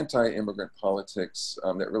anti-immigrant politics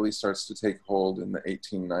that really starts to take hold in the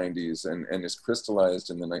 1890s and is crystallized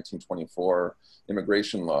in the 1924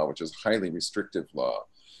 immigration law, which is a highly restrictive law.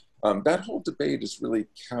 That whole debate is really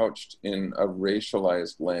couched in a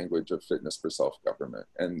racialized language of fitness for self-government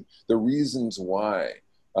and the reasons why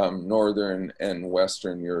Northern and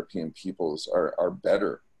Western European peoples are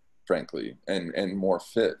better, frankly, and more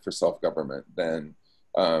fit for self-government than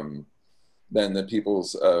the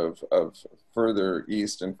peoples of further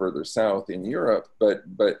east and further south in Europe, but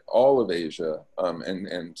all of Asia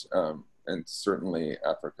and certainly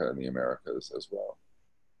Africa and the Americas as well.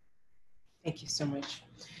 Thank you so much.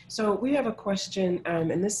 So we have a question,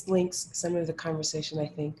 and this links some of the conversation, I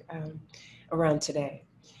think, around today.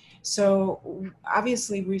 So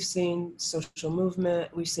obviously we've seen social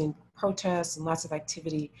movement, we've seen protests and lots of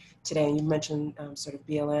activity today. And you mentioned sort of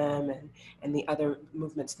BLM and the other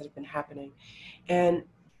movements that have been happening. And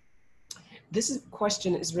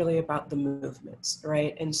question is really about the movements,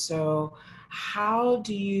 right? And so how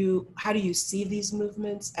do you see these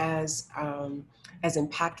movements as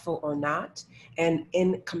impactful or not? And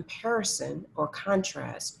in comparison or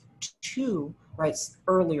contrast to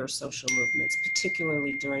earlier social movements,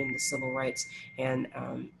 particularly during the civil rights and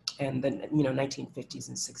the 1950s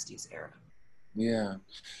and 60s era. Yeah,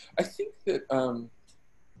 I think that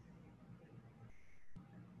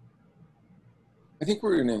I think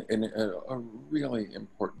we're in a really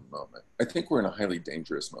important moment. I think we're in a highly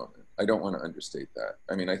dangerous moment. I don't want to understate that.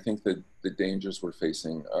 I mean, I think that the dangers we're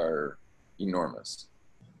facing are enormous.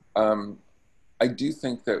 I do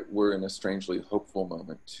think that we're in a strangely hopeful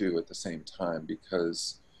moment too at the same time,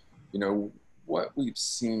 because, what we've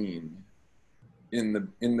seen in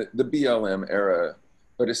the BLM era,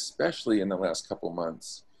 but especially in the last couple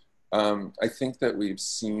months, I think that we've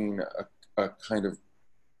seen a kind of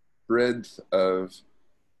breadth of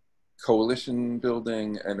coalition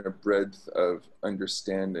building and a breadth of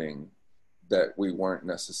understanding that we weren't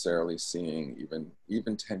necessarily seeing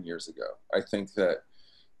even 10 years ago. I think that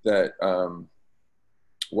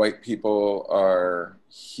white people are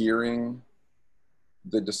hearing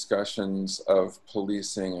the discussions of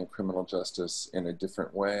policing and criminal justice in a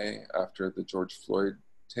different way after the George Floyd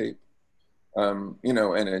tape. And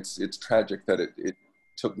it's tragic that it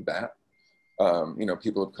took that.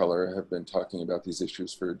 People of color have been talking about these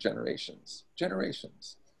issues for generations. And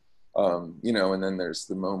then there's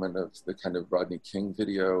the moment of the kind of Rodney King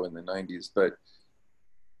video in the 90s, but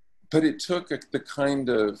it took the kind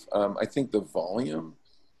of, I think the volume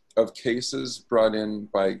of cases brought in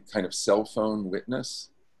by kind of cell phone witness,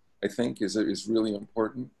 I think is really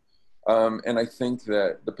important. And I think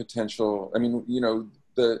that the potential,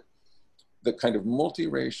 the kind of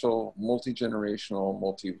multiracial, multi-generational,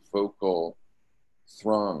 multivocal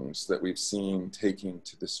throngs that we've seen taking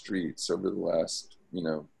to the streets over the last,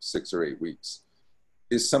 6 or 8 weeks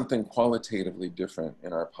is something qualitatively different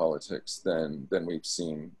in our politics than we've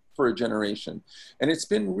seen for a generation. And it's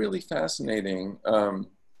been really fascinating,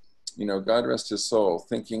 God rest his soul,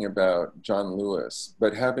 thinking about John Lewis,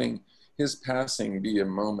 but having his passing be a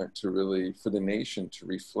moment to really, for the nation to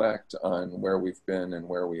reflect on where we've been and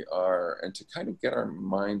where we are, and to kind of get our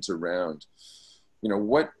minds around,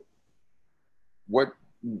 what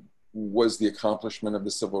was the accomplishment of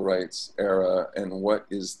the civil rights era and what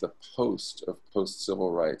is the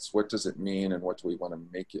post-civil rights? What does it mean and what do we want to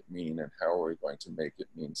make it mean and how are we going to make it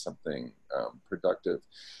mean something productive?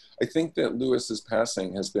 I think that Lewis's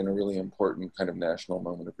passing has been a really important kind of national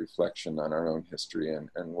moment of reflection on our own history and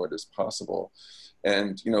what is possible.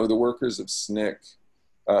 And, the workers of SNCC,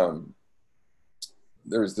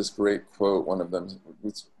 there's this great quote, one of them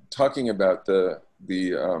was talking about the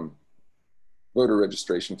voter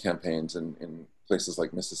registration campaigns in places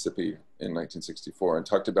like Mississippi in 1964, and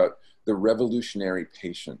talked about the revolutionary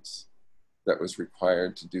patience that was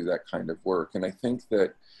required to do that kind of work. And I think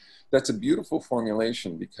that that's a beautiful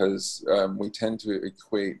formulation, because we tend to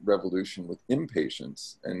equate revolution with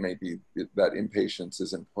impatience, and maybe that impatience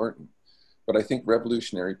is important. But I think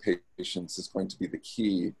revolutionary patience is going to be the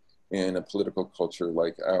key in a political culture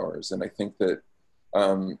like ours. And I think that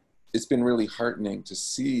it's been really heartening to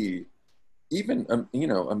see, even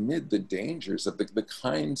amid the dangers of the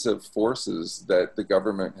kinds of forces that the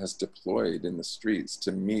government has deployed in the streets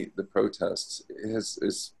to meet the protests,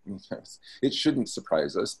 it shouldn't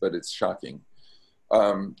surprise us, but it's shocking.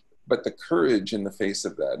 But the courage in the face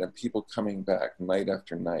of that, and people coming back night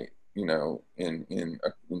after night, in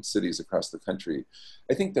cities across the country,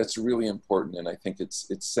 I think that's really important. And I think it's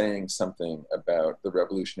saying something about the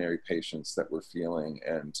revolutionary patience that we're feeling,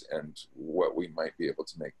 and what we might be able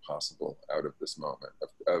to make possible out of this moment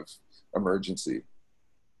of emergency.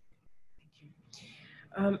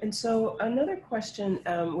 And so another question,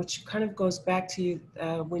 which kind of goes back to you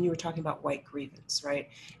when you were talking about white grievance, right?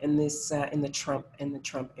 In this, in the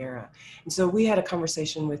Trump era. And so we had a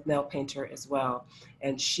conversation with Nell Painter as well,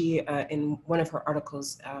 and she, in one of her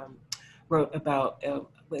articles, wrote about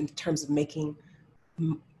in terms of making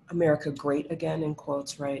America great again, in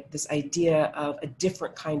quotes, right? This idea of a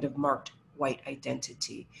different kind of marked white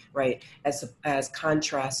identity, right? As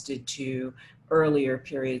contrasted to earlier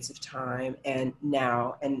periods of time and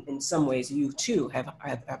now, and in some ways you too have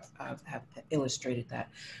illustrated that.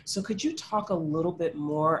 So could you talk a little bit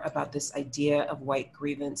more about this idea of white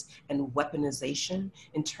grievance and weaponization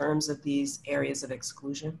in terms of these areas of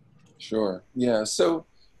exclusion? Sure, yeah. So,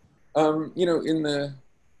 in the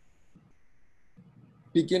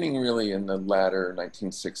beginning, really in the latter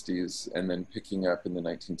 1960s, and then picking up in the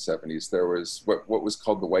 1970s, there was what was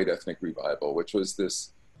called the white ethnic revival, which was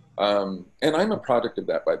this, and I'm a product of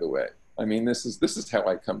that, by the way. I mean, this is how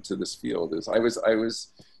I come to this field. Is I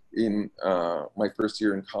was in my first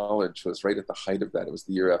year in college was right at the height of that. It was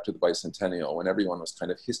the year after the bicentennial, when everyone was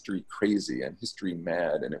kind of history crazy and history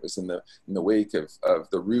mad, and it was in the wake of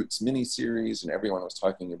the Roots miniseries, and everyone was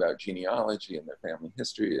talking about genealogy and their family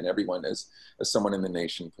history, and everyone, as someone in The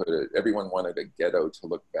Nation put it, everyone wanted a ghetto to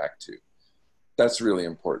look back to. That's really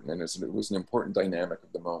important, and it was an important dynamic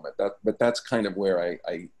of the moment. But that's kind of where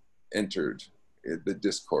I entered the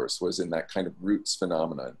discourse, was in that kind of Roots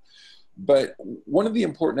phenomenon. But one of the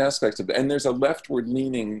important aspects of that, and there's a leftward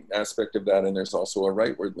leaning aspect of that, and there's also a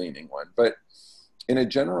rightward leaning one. But in a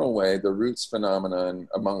general way, the Roots phenomenon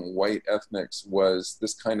among white ethnics was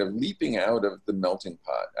this kind of leaping out of the melting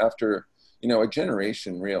pot after, a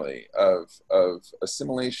generation really of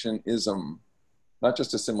assimilationism, not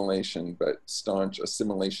just assimilation, but staunch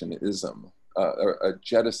assimilationism, a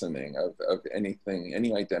jettisoning of anything,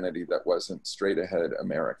 any identity that wasn't straight ahead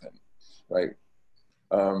American, right?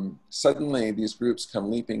 Suddenly these groups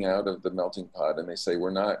come leaping out of the melting pot, and they say,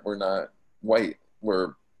 we're not white,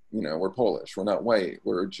 we're Polish, we're not white,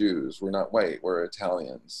 we're Jews, we're not white, we're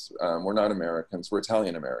Italians, we're not Americans, we're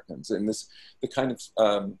Italian Americans. And the kind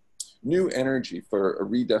of new energy for a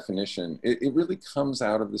redefinition, it really comes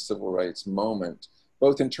out of the civil rights moment,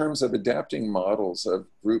 both in terms of adapting models of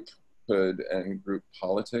grouphood and group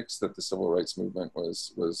politics that the civil rights movement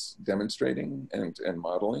was demonstrating and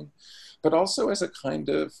modeling, but also as a kind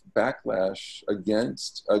of backlash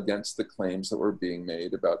against the claims that were being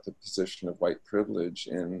made about the position of white privilege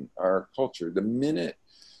in our culture. The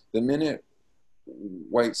minute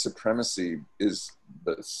white supremacy is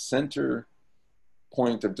the center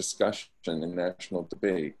point of discussion in national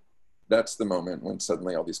debate, that's the moment when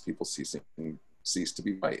suddenly all these people cease to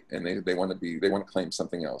be white, and they want to claim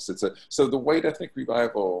something else. So the white ethnic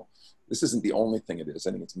revival, this isn't the only thing it is.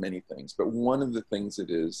 I think it's many things, but one of the things it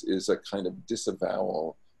is a kind of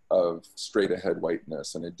disavowal of straight ahead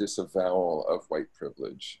whiteness and a disavowal of white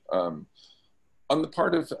privilege on the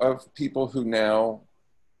part of people who now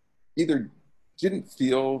either didn't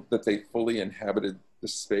feel that they fully inhabited the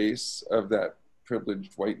space of that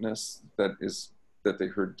privileged whiteness that they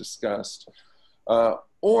heard discussed,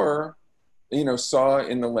 or saw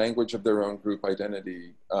in the language of their own group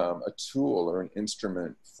identity a tool or an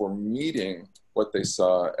instrument for meeting what they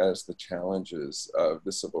saw as the challenges of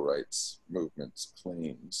the civil rights movement's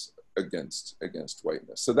claims against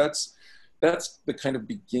whiteness. So that's the kind of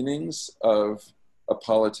beginnings of a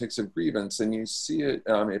politics of grievance, and you see it.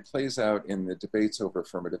 It plays out in the debates over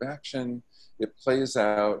affirmative action. It plays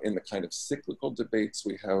out in the kind of cyclical debates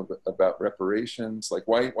we have about reparations, like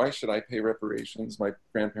why should I pay reparations? My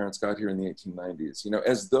grandparents got here in the 1890s,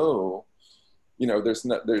 as though you know,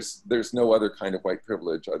 there's no other kind of white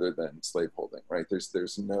privilege other than slaveholding, right?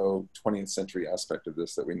 There's no 20th century aspect of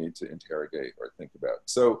this that we need to interrogate or think about.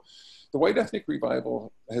 So the white ethnic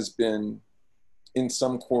revival has been, in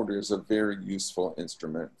some quarters, a very useful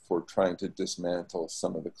instrument for trying to dismantle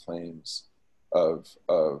some of the claims of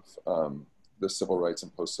the civil rights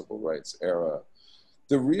and post-civil rights era.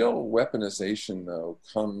 The real weaponization, though,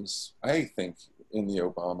 comes, I think, in the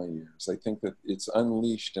Obama years. I think that it's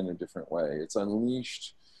unleashed in a different way. It's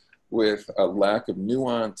unleashed with a lack of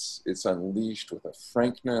nuance. It's unleashed with a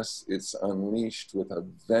frankness. It's unleashed with a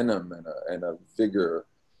venom and a vigor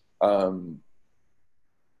that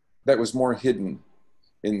was more hidden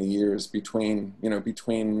in the years between, you know,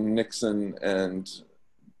 between Nixon and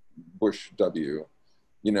Bush W.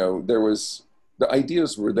 You know, the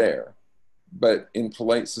ideas were there, but in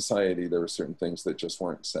polite society, there were certain things that just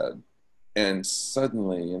weren't said. And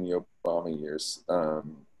suddenly in the Obama years,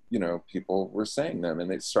 you know, people were saying them, and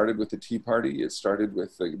it started with the Tea Party. It started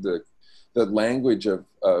with the language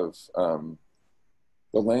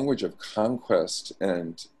of conquest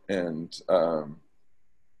and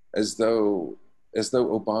as though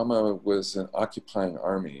Obama was an occupying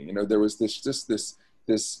army. You know, there was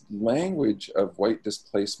this language of white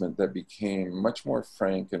displacement that became much more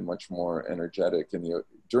frank and much more energetic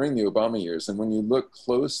during the Obama years. And when you look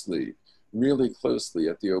closely, really closely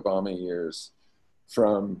at the Obama years,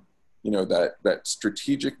 from, you know, that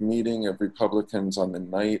strategic meeting of Republicans on the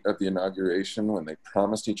night of the inauguration when they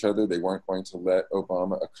promised each other they weren't going to let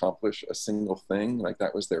Obama accomplish a single thing, like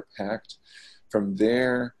that was their pact. From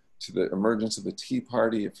there to the emergence of the Tea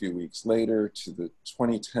Party a few weeks later, to the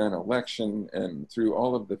 2010 election, and through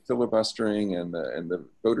all of the filibustering and the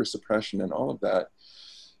voter suppression and all of that,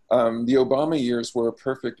 the Obama years were a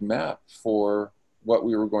perfect map for what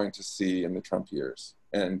we were going to see in the Trump years.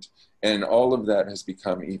 And all of that has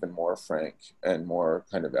become even more frank and more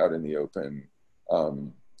kind of out in the open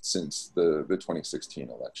since the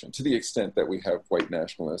 2016 election, to the extent that we have white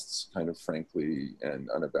nationalists kind of frankly and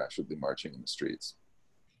unabashedly marching in the streets.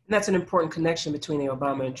 And that's an important connection between the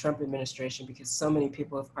Obama and Trump administration, because so many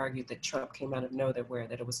people have argued that Trump came out of nowhere,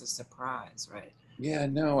 that it was a surprise, right? Yeah,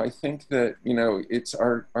 no, I think that, you know, it's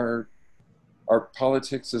our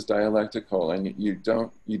politics is dialectical, and you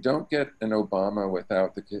don't get an Obama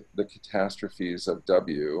without the catastrophes of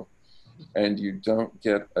W, and you don't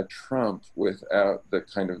get a Trump without the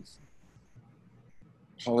kind of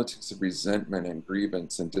politics of resentment and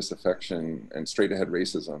grievance and disaffection and straight ahead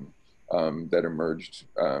racism that emerged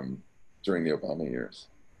during the Obama years.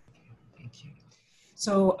 Thank you.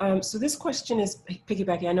 So, so this question is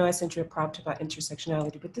piggybacking. I know I sent you a prompt about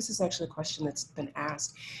intersectionality, but this is actually a question that's been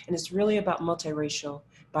asked, and it's really about multiracial,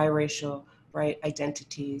 biracial, right,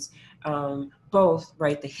 identities, both,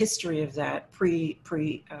 right, the history of that pre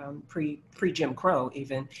Jim Crow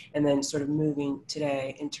even, and then sort of moving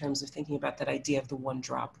today in terms of thinking about that idea of the one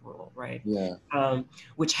drop rule, right? Yeah.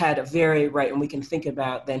 Which had a very, right, and we can think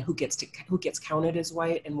about then who gets counted as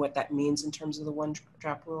white and what that means in terms of the one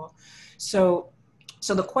drop rule. So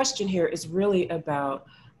the question here is really about,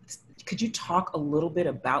 could you talk a little bit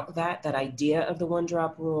about that idea of the one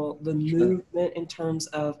drop rule, the movement in terms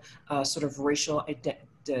of sort of racial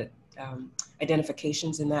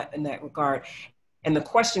identifications in that regard? And the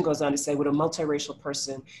question goes on to say, would a multiracial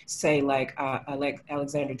person, say like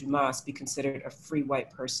Alexander Dumas, be considered a free white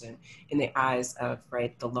person in the eyes of,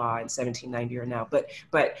 right, the law in 1790 or now? But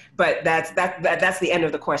that's the end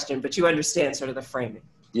of the question. But you understand sort of the framing.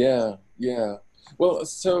 Yeah, yeah. Well,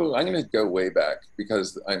 so I'm going to go way back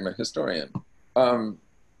because I'm a historian.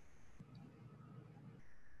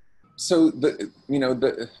 So the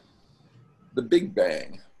Big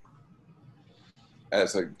Bang,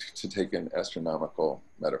 to take an astronomical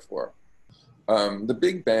metaphor, the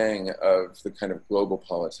Big Bang of the kind of global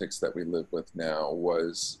politics that we live with now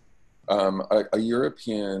was a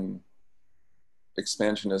European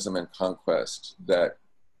expansionism and conquest that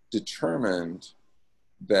determined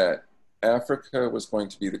that Africa was going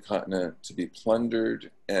to be the continent to be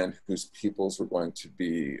plundered and whose peoples were going to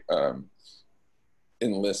be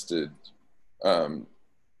enlisted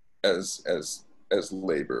as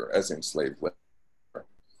labor, as enslaved labor.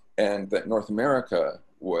 And that North America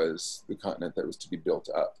was the continent that was to be built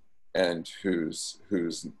up and whose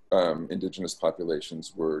indigenous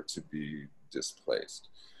populations were to be displaced.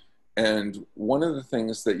 And one of the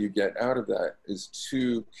things that you get out of that is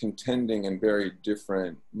two contending and very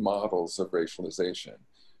different models of racialization.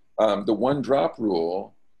 The one drop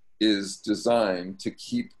rule is designed to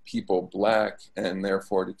keep people Black and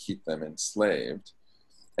therefore to keep them enslaved.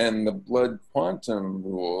 And the blood quantum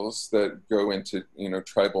rules that go into,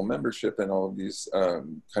 tribal membership and all of these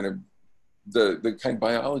kind of the kind of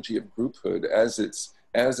biology of grouphood as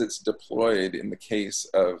it's deployed in the case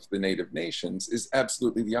of the native nations is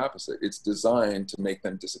absolutely the opposite. It's designed to make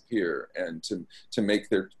them disappear and to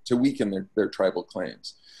weaken their tribal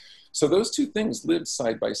claims. So those two things lived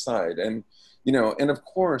side by side. And, and of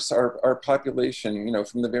course our population,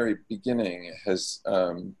 from the very beginning has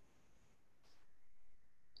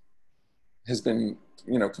been,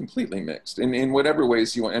 completely mixed in whatever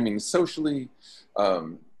ways you want. I mean, socially,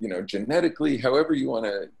 genetically, however you want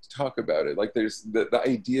to talk about it. Like there's the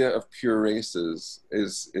idea of pure races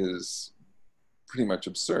is pretty much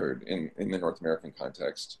absurd in the North American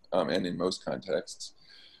context, and in most contexts.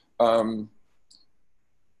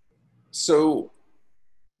 So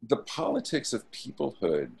the politics of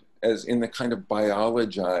peoplehood, as in the kind of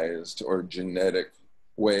biologized or genetic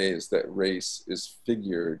ways that race is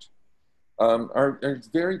figured, are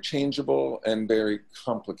very changeable and very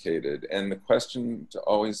complicated. And the question to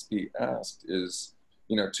always be asked is,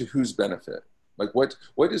 to whose benefit? Like what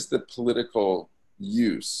is the political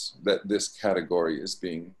use that this category is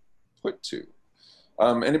being put to?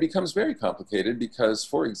 And it becomes very complicated because,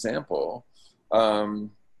 for example,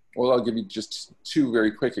 well, I'll give you just two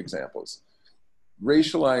very quick examples.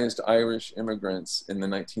 Racialized Irish immigrants in the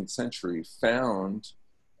 19th century found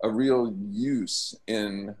a real use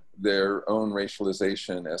in their own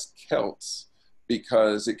racialization as Celts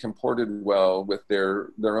because it comported well with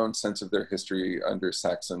their own sense of their history under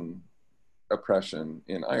Saxon oppression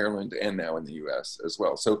in Ireland and now in the US as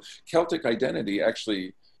well. So Celtic identity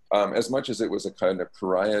actually, as much as it was a kind of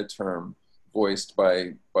pariah term voiced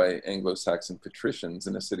by Anglo-Saxon patricians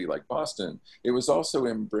in a city like Boston, it was also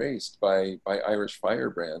embraced by Irish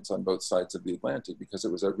firebrands on both sides of the Atlantic because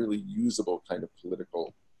it was a really usable kind of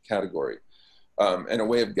political category, and a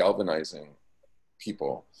way of galvanizing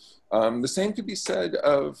people. The same could be said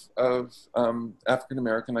of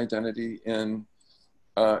African-American identity in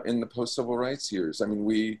the post-civil rights years. I mean,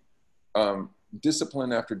 we,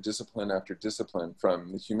 discipline after discipline after discipline,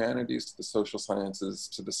 from the humanities to the social sciences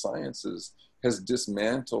to the sciences, has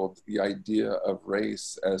dismantled the idea of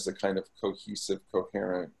race as a kind of cohesive,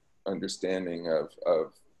 coherent understanding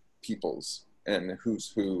of peoples and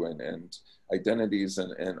who's who and identities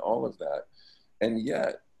and all of that. And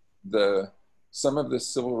yet some of the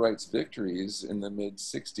civil rights victories in the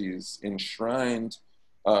mid-60s enshrined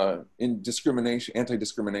in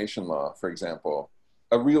anti-discrimination law, for example,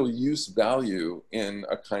 a real use value in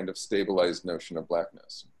a kind of stabilized notion of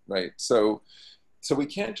Blackness, right? So we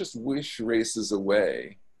can't just wish races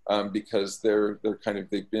away because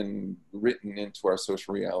they've been written into our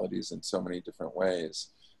social realities in so many different ways.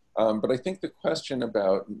 But I think the question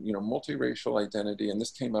about multiracial identity, and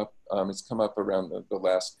this came up, it's come up around the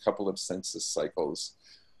last couple of census cycles.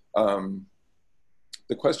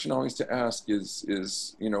 The question always to ask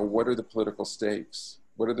is what are the political stakes?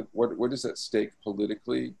 What is at stake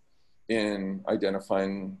politically in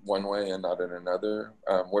identifying one way and not in another?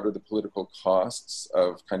 What are the political costs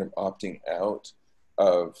of kind of opting out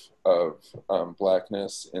of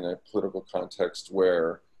Blackness in a political context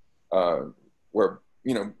where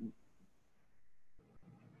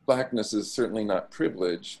Blackness is certainly not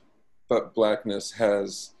privilege, but Blackness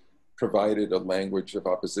has provided a language of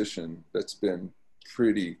opposition that's been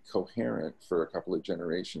pretty coherent for a couple of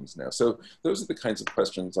generations now. So those are the kinds of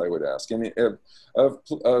questions I would ask. And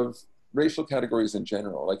of racial categories in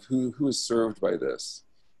general, like who is served by this?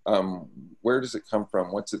 Where does it come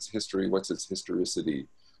from? What's its history? What's its historicity?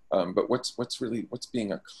 But what's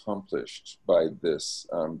being accomplished by this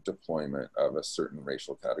deployment of a certain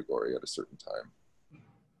racial category at a certain time?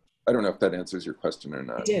 I don't know if that answers your question or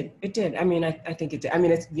not. It did. I mean, I think it did. I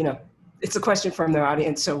mean, it's a question from the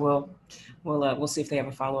audience, so we'll see if they have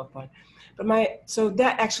a follow-up one. But so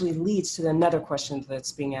that actually leads to another question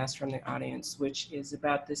that's being asked from the audience, which is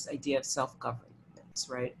about this idea of self-governance,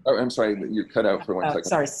 right? Oh, I'm sorry, you cut out for 1 second.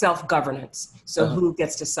 Sorry, self-governance. So who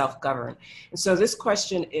gets to self-govern? And so this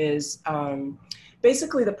question is,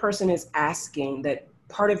 basically the person is asking that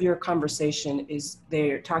part of your conversation is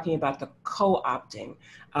they're talking about the co-opting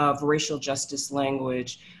of racial justice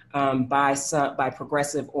language by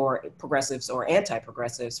progressives or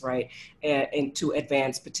anti-progressives, right, and to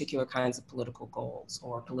advance particular kinds of political goals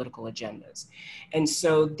or political agendas. And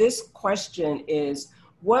so this question is,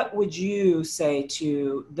 what would you say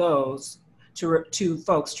to those, to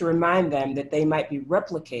folks, to remind them that they might be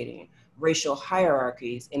replicating racial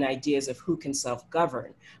hierarchies and ideas of who can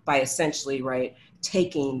self-govern by essentially, right,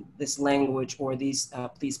 taking this language or these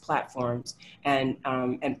platforms and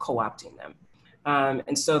co-opting them?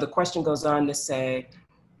 And so the question goes on to say,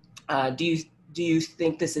 do do you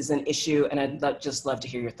think this is an issue? And just love to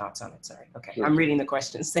hear your thoughts on it. Sorry. Okay, Sure. I'm reading the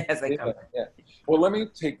questions as they come. Yeah. Well, let me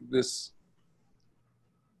take this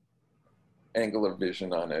angle of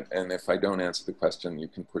vision on it, and if I don't answer the question, you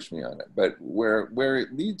can push me on it. But where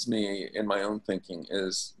it leads me in my own thinking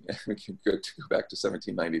is, we can go back to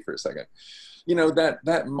 1790 for a second. You know,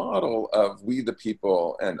 that model of we the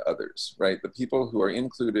people and others, right? The people who are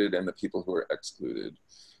included and the people who are excluded.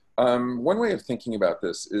 One way of thinking about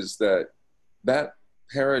this is that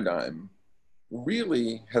paradigm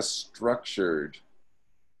really has structured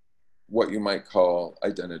what you might call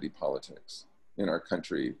identity politics in our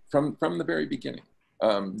country from the very beginning.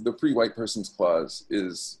 The Free White Persons Clause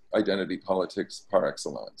is identity politics par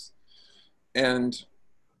excellence. And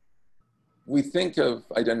we think of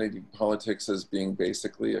identity politics as being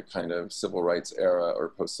basically a kind of civil rights era or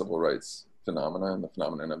post-civil rights phenomenon, the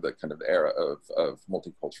phenomenon of the kind of era of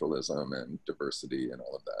multiculturalism and diversity and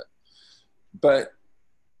all of that. But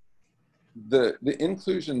the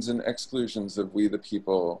inclusions and exclusions of we the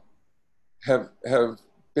people have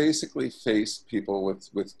basically faced people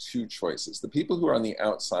with two choices. The people who are on the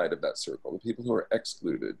outside of that circle, the people who are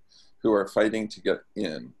excluded, who are fighting to get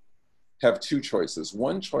in, have two choices.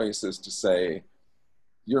 One choice is to say,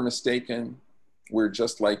 you're mistaken, we're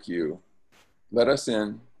just like you, let us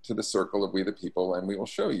in to the circle of we the people, and we will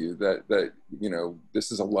show you that you know,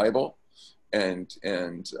 this is a libel, and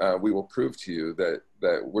we will prove to you that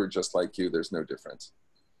we're just like you, there's no difference.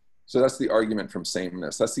 So that's the argument from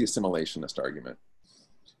sameness, that's the assimilationist argument.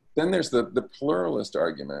 Then there's the pluralist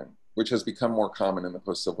argument, which has become more common in the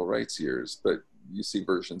post-civil rights years, but you see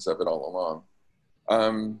versions of it all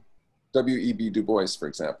along. W.E.B. Du Bois, for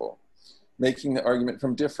example, making the argument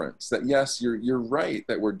from difference, that yes, you're right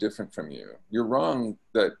that we're different from you. You're wrong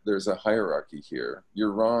that there's a hierarchy here.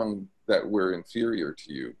 You're wrong that we're inferior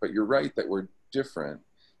to you, but you're right that we're different.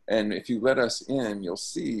 And if you let us in, you'll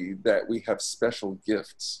see that we have special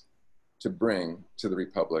gifts to bring to the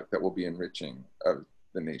Republic that will be enriching of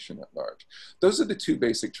the nation at large. Those are the two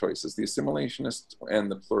basic choices, the assimilationist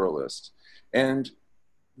and the pluralist. And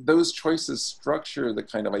those choices structure the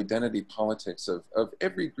kind of identity politics of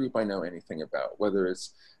every group I know anything about, whether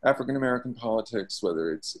it's African-American politics,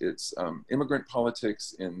 whether it's immigrant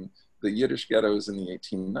politics in the Yiddish ghettos in the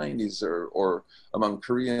 1890s, or among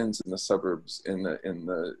Koreans in the suburbs in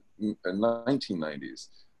the 1990s.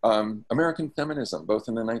 American feminism, both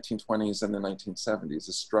in the 1920s and the 1970s,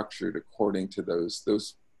 is structured according to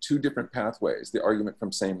those two different pathways, the argument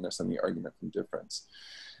from sameness and the argument from difference.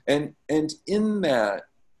 And in that,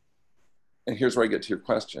 and here's where I get to your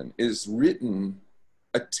question, is written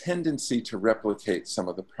a tendency to replicate some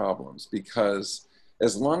of the problems, because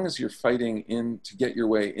as long as you're fighting to get your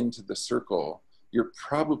way into the circle, you're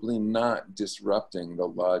probably not disrupting the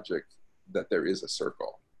logic that there is a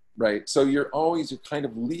circle, right? So you're kind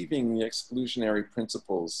of leaving the exclusionary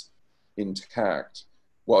principles intact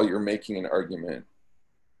while you're making an argument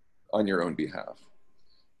on your own behalf.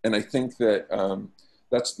 And I think that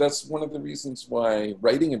that's one of the reasons why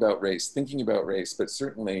writing about race, thinking about race, but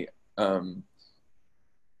certainly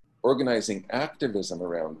organizing activism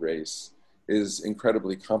around race is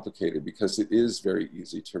incredibly complicated, because it is very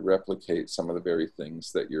easy to replicate some of the very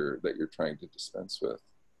things that you're trying to dispense with.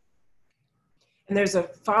 And there's a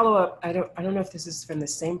follow-up, I don't know if this is from the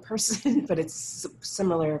same person, but it's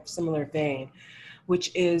similar vein,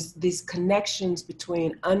 which is these connections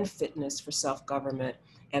between unfitness for self-government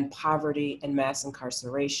and poverty and mass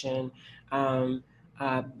incarceration,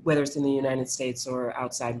 whether it's in the United States or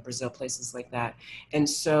outside in Brazil, places like that. And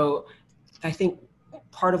so I think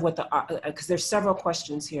part of what because there's several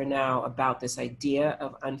questions here now about this idea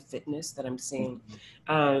of unfitness that I'm seeing.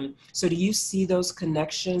 So do you see those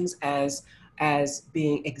connections as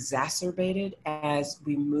being exacerbated as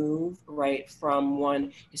we move right from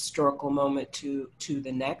one historical moment to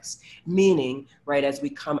the next? Meaning, right, as we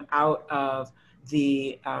come out of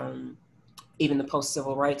the even the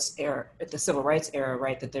post-civil rights era, the civil rights era,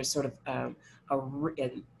 right, that there's sort of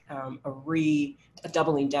a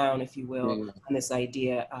doubling down, if you will, on this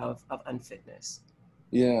idea of unfitness.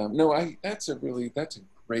 Yeah, no, that's a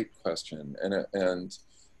great question, and I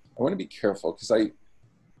want to be careful, because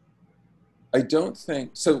I don't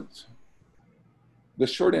think so. The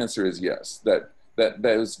short answer is yes, that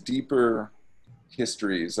those deeper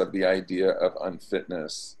histories of the idea of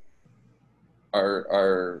unfitness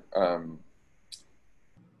are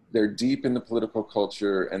they're deep in the political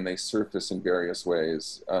culture, and they surface in various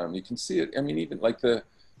ways. You can see it. I mean, even like at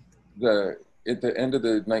the end of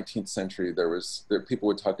the 19th century, people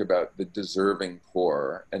would talk about the deserving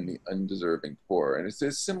poor and the undeserving poor, and it's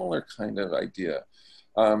a similar kind of idea.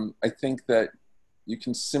 I think that you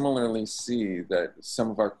can similarly see that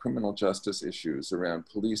some of our criminal justice issues around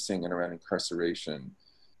policing and around incarceration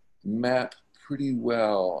map pretty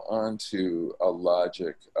well onto a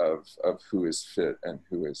logic of who is fit and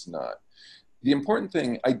who is not. The important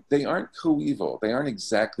thing, they aren't coeval. They aren't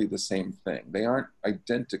exactly the same thing. They aren't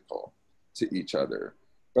identical to each other.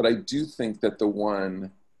 But I do think that the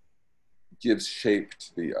one gives shape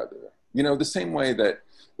to the other. You know, the same way that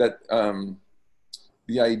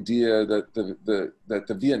the idea that the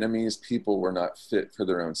Vietnamese people were not fit for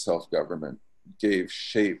their own self-government gave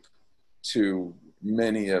shape to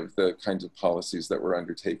many of the kinds of policies that were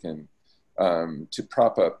undertaken to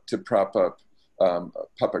prop up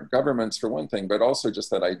puppet governments for one thing, but also just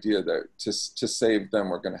that idea that to save them,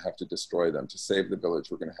 we're going to have to destroy them. To save the village,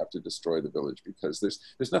 we're going to have to destroy the village, because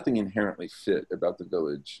there's nothing inherently fit about the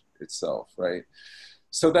village itself, right?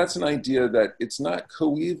 So that's an idea that it's not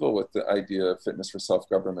coeval with the idea of fitness for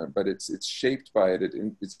self-government, but it's shaped by it,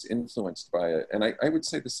 it's influenced by it. And I would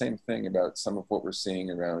say the same thing about some of what we're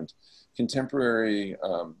seeing around contemporary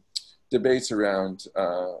debates around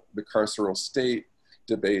the carceral state,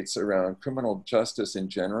 debates around criminal justice in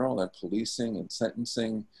general and policing and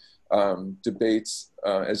sentencing, debates,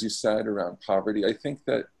 as you said, around poverty. I think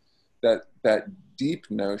that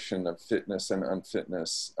deep notion of fitness and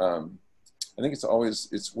unfitness, I think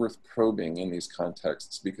it's worth probing in these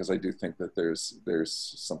contexts, because I do think that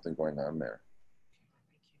there's something going on there.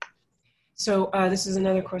 So this is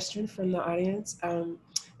another question from the audience.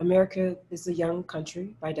 America is a young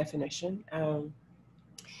country by definition.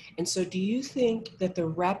 And so do you think that the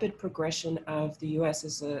rapid progression of the US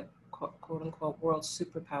as a quote unquote world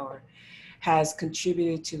superpower has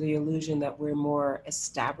contributed to the illusion that we're more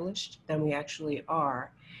established than we actually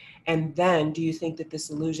are? And then do you think that this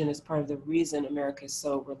illusion is part of the reason America is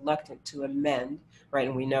so reluctant to amend, right?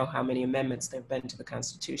 And we know how many amendments there have been to the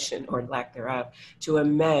Constitution, or lack thereof, to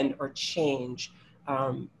amend or change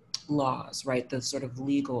laws, right? The sort of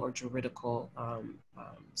legal or juridical, our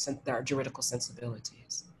juridical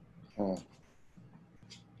sensibilities.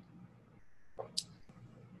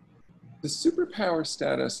 The superpower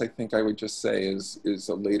status, I think I would just say, is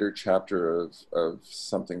a later chapter of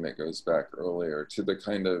something that goes back earlier to the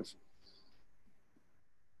kind of,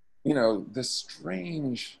 you know, the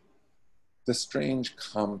strange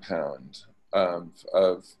compound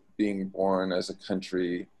of being born as a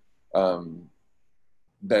country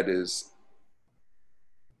that is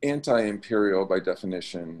anti-imperial by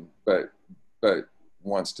definition, but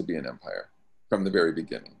wants to be an empire from the very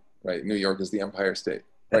beginning, right? New York is the Empire State.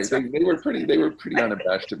 Right, they were pretty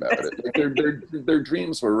unabashed about it. Their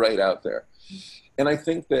dreams were right out there, and I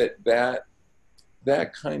think that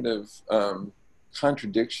kind of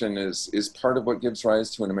contradiction is part of what gives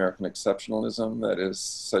rise to an American exceptionalism that is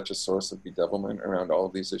such a source of bedevilment around all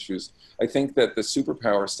of these issues. I think that the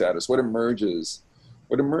superpower status, what emerges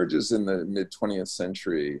in the mid-20th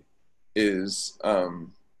century, is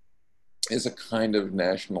a kind of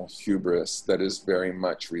national hubris that is very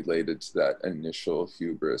much related to that initial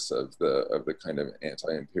hubris of the kind of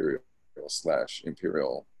anti-imperial /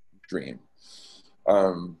 imperial dream.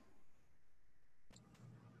 I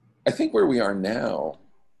think where we are now,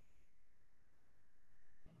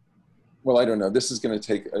 well, I don't know, this is going to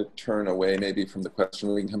take a turn away maybe from the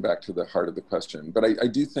question. We can come back to the heart of the question, but I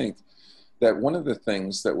do think that one of the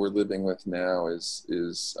things that we're living with now is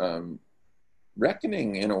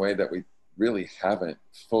reckoning in a way that we really haven't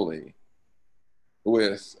fully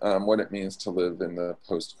with what it means to live in the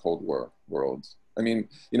post-Cold War world. I mean,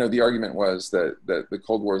 you know, the argument was that the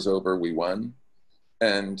Cold War is over, we won.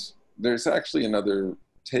 And there's actually another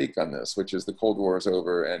take on this, which is the Cold War is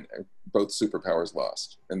over and both superpowers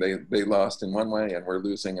lost. And they lost in one way and we're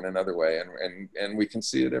losing in another way. And we can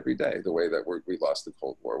see it every day, the way that we lost the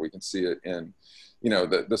Cold War. We can see it in, you know,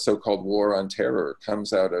 the so-called war on terror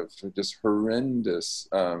comes out of just horrendous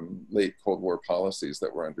late Cold War policies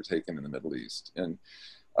that were undertaken in the Middle East. And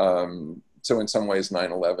so in some ways,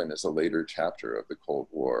 9/11 is a later chapter of the Cold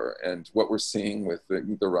War. And what we're seeing with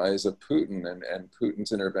the rise of Putin and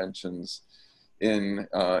Putin's interventions in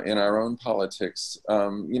our own politics,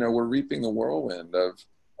 you know, we're reaping the whirlwind of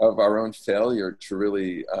our own failure to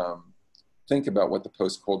really think about what the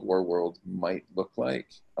post-Cold War world might look like,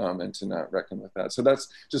 and to not reckon with that. So that's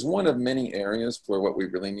just one of many areas where what we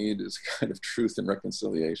really need is kind of truth and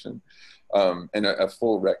reconciliation, and a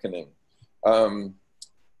full reckoning.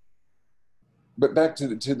 But back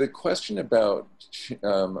to the question about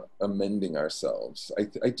amending ourselves,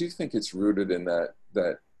 I do think it's rooted in that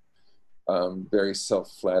very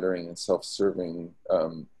self-flattering and self-serving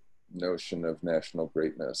notion of national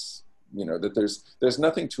greatness. You know, that there's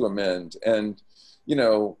nothing to amend. And, you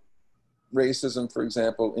know, racism, for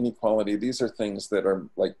example, inequality, these are things that are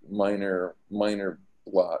like minor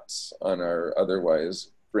blots on our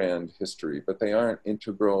otherwise grand history, but they aren't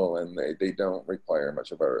integral, and they don't require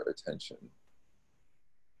much of our attention.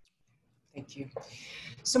 Thank you.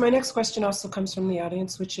 So my next question also comes from the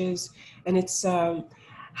audience, which is, and it's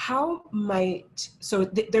how might, so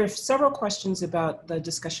there are several questions about the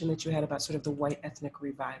discussion that you had about sort of the white ethnic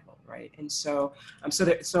revival, right? And so,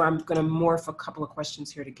 so I'm going to morph a couple of questions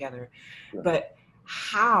here together. Sure. But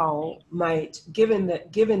how might, given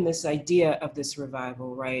this idea of this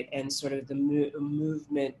revival, right, and sort of the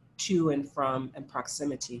movement to and from and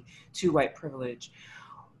proximity to white privilege,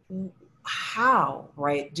 how,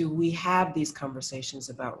 right, do we have these conversations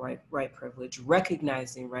about white privilege,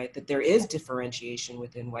 recognizing, right, that there is differentiation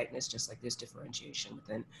within whiteness, just like there's differentiation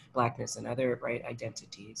within Blackness and other, right,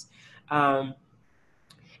 identities.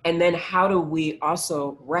 And then how do we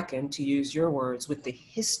also reckon, to use your words, with the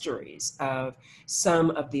histories of some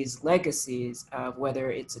of these legacies of whether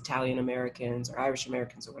it's Italian Americans or Irish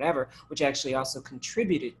Americans or whatever, which actually also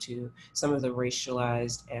contributed to some of the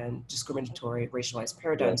racialized and discriminatory racialized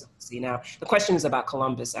paradigms that we see now. The question is about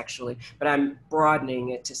Columbus, actually, but I'm broadening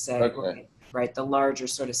it to say, right, the larger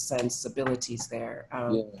sort of sensibilities there.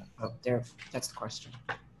 That's the question.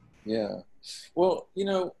 Yeah. Well, you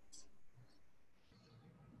know,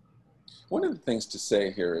 one of the things to say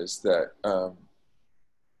here is that,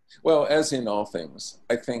 well, as in all things,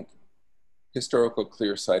 I think historical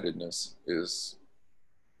clear-sightedness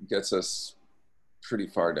gets us pretty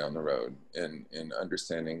far down the road in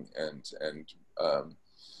understanding and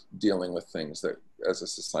dealing with things that, as a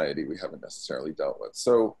society, we haven't necessarily dealt with.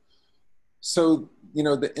 So you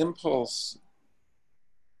know, the impulse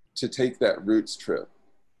to take that roots trip,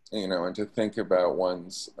 you know, and to think about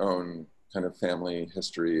one's own kind of family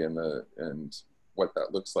history and what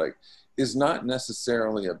that looks like is not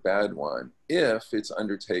necessarily a bad one if it's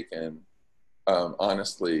undertaken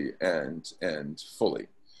honestly and fully.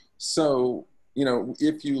 So, you know,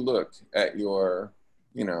 if you look at your,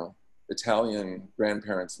 you know, Italian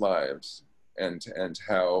grandparents' lives and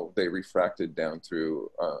how they refracted down through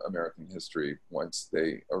American history once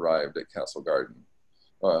they arrived at Castle Garden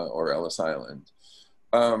or Ellis Island,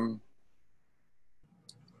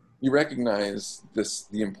 you recognize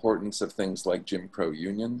the importance of things like Jim Crow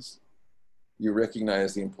unions. You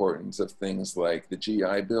recognize the importance of things like the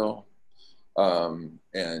GI Bill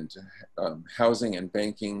and housing and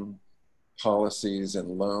banking policies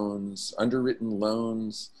and loans, underwritten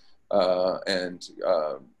loans, and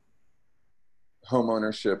home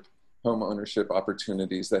ownership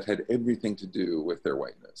opportunities that had everything to do with their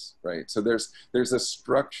whiteness, right? So there's a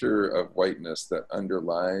structure of whiteness that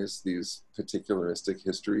underlies these particularistic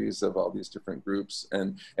histories of all these different groups,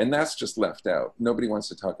 and that's just left out. Nobody wants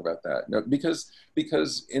to talk about that. No, because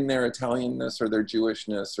in their Italianness or their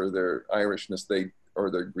Jewishness or their Irishness, or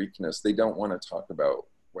their Greekness, they don't want to talk about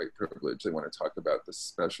white privilege. They want to talk about the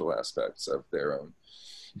special aspects of their own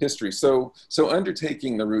history. So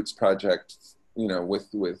undertaking the Roots Project, you know, with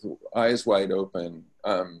eyes wide open,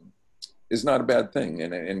 is not a bad thing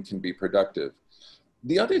and can be productive.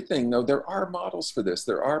 The other thing, though, there are models for this.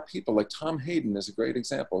 There are people like Tom Hayden is a great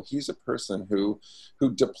example. He's a person who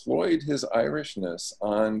deployed his Irishness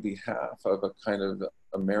on behalf of a kind of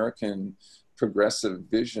American progressive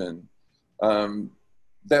vision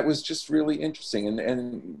that was just really interesting.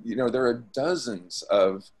 And you know, there are dozens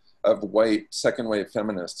of white second wave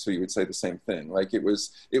feminists who you would say the same thing. Like it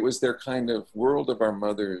was their kind of world of our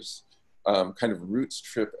mothers, kind of roots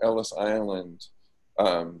trip Ellis Island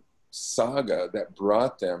saga that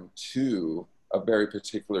brought them to a very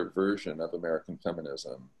particular version of American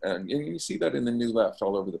feminism. And you see that in the New Left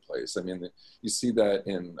all over the place. I mean, you see that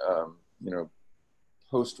in, you know,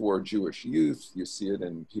 post-war Jewish youth. You see it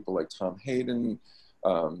in people like Tom Hayden,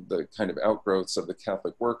 the kind of outgrowths of the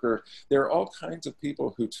Catholic worker. There are all kinds of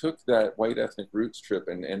people who took that white ethnic roots trip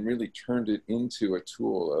and really turned it into a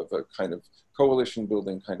tool of a kind of coalition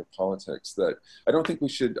building kind of politics that I don't think we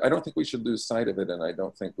should lose sight of it, and I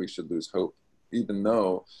don't think we should lose hope, even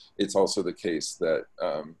though it's also the case that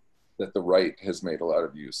that the right has made a lot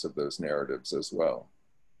of use of those narratives as well.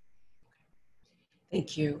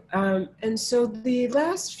 Thank you. And so the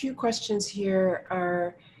last few questions here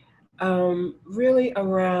are really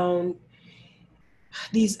around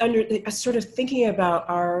these sort of thinking about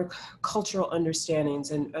our cultural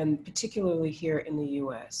understandings and particularly here in the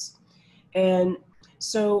US. And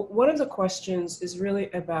so one of the questions is really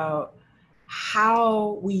about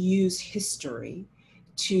how we use history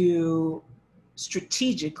to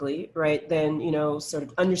strategically, right, then, you know, sort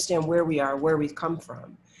of understand where we are, where we've come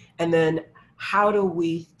from. And then how do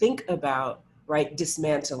we think about, right,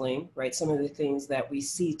 dismantling, right, some of the things that we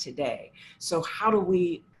see today. So how do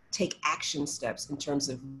we take action steps in terms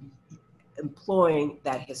of employing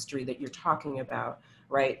that history that you're talking about,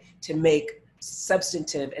 right, to make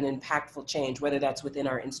substantive and impactful change, whether that's within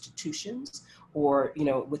our institutions or, you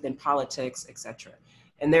know, within politics, et cetera.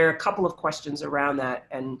 And there are a couple of questions around that,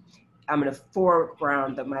 and I'm going to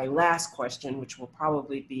foreground my last question, which will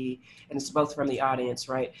probably be, and it's both from the audience,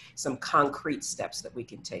 right, some concrete steps that we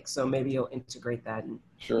can take. So maybe you'll integrate that. And,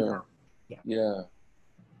 Sure. yeah. Yeah.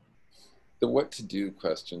 The what to do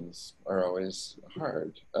questions are always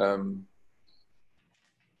hard.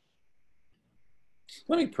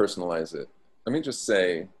 Let me personalize it. Let me just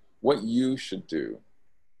say what you should do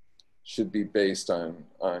should be based on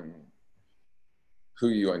who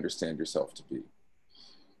you understand yourself to be.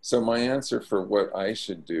 So my answer for what I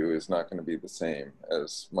should do is not going to be the same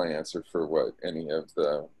as my answer for what any of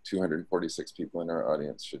the 246 people in our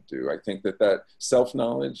audience should do. I think that that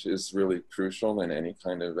self-knowledge is really crucial in any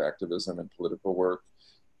kind of activism and political work.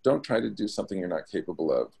 Don't try to do something you're not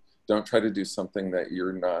capable of. Don't try to do something that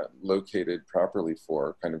you're not located properly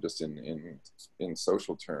for, kind of just in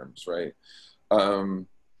social terms, right?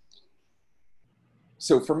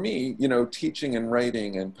 So for me, you know, teaching and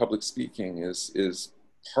writing and public speaking is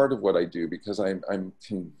part of what I do, because I'm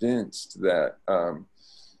convinced that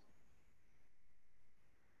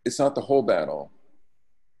it's not the whole battle,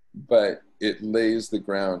 but it lays the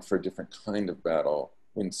ground for a different kind of battle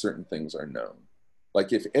when certain things are known.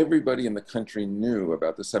 Like if everybody in the country knew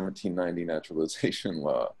about the 1790 naturalization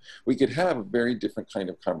law, we could have a very different kind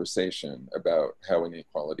of conversation about how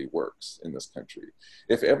inequality works in this country.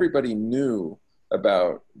 If everybody knew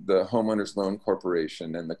about the Homeowners Loan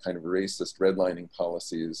Corporation and the kind of racist redlining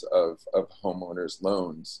policies of homeowners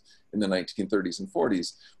loans in the 1930s and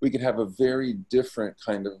 40s, we could have a very different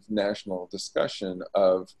kind of national discussion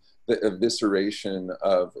of the evisceration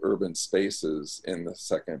of urban spaces in the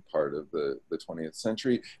second part of the 20th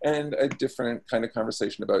century, and a different kind of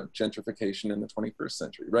conversation about gentrification in the 21st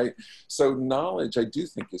century, right? So knowledge, I do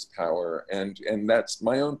think, is power, and that's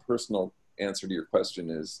my own personal answer to your question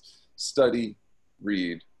is study,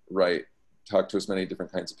 read, write, talk to as many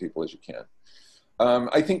different kinds of people as you can.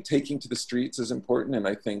 I think taking to the streets is important, and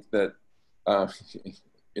I think that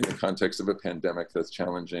in the context of a pandemic that's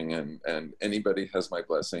challenging, and anybody has my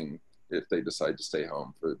blessing if they decide to stay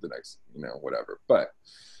home for the next, you know, whatever. But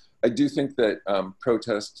I do think that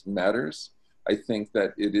protest matters. I think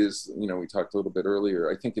that it is, you know, we talked a little bit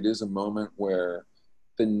earlier, I think it is a moment where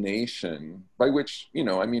the nation, by which, you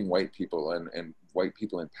know, I mean white people and white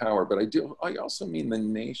people in power, but I also mean the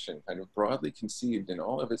nation kind of broadly conceived in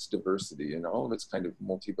all of its diversity and all of its kind of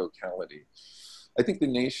multivocality. I think the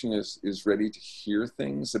nation is ready to hear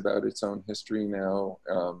things about its own history now,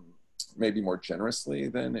 maybe more generously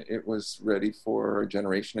than it was ready for a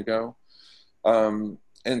generation ago. And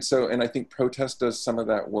I think protest does some of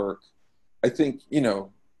that work. I think, you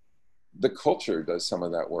know, the culture does some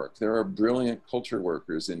of that work. There are brilliant culture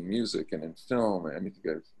workers in music and in film. I mean,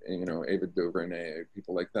 think of, you know, Ava DuVernay,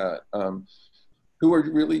 people like that, who are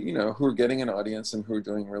really, you know, who are getting an audience and who are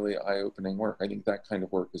doing really eye-opening work. I think that kind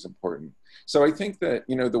of work is important. So I think that,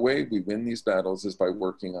 you know, the way we win these battles is by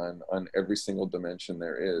working on every single dimension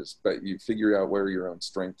there is, but you figure out where your own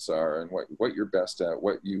strengths are and what you're best at,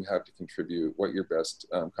 what you have to contribute, what your best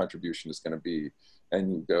contribution is going to be,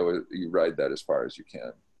 and you ride that as far as you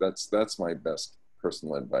can. That's my best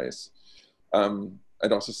personal advice.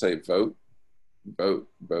 I'd also say vote.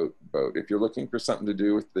 If you're looking for something to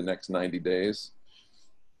do with the next 90 days,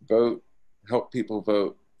 vote, help people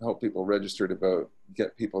vote, help people register to vote,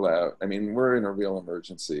 get people out. I mean, we're in a real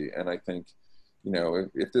emergency. And I think, you know,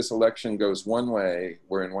 if this election goes one way,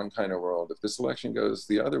 we're in one kind of world. If this election goes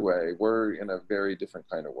the other way, we're in a very different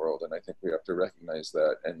kind of world. And I think we have to recognize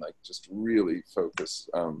that and like just really focus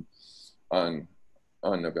on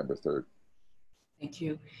November 3rd. Thank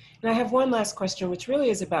you. And I have one last question, which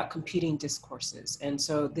really is about competing discourses. And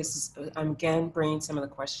so this is, I'm again bringing some of the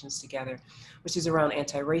questions together, which is around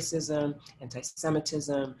anti-racism,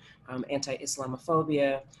 anti-Semitism,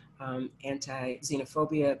 anti-Islamophobia,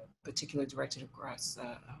 anti-xenophobia, particularly directed across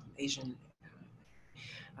Asian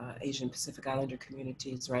Pacific Islander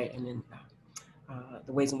communities, right? And then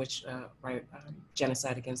the ways in which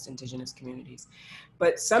genocide against indigenous communities.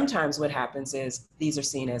 But sometimes what happens is these are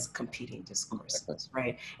seen as competing discourses,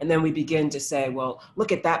 right? And then we begin to say, well,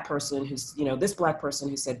 look at that person who's, you know, this Black person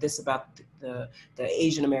who said this about the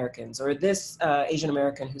Asian Americans, or this Asian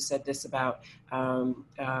American who said this about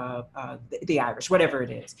the Irish, whatever it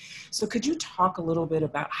is. So could you talk a little bit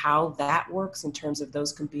about how that works in terms of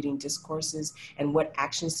those competing discourses and what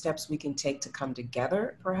action steps we can take to come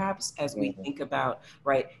together, perhaps, as we think about,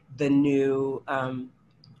 right, the new,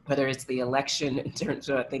 whether it's the election in terms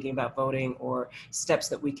of thinking about voting, or steps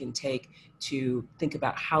that we can take to think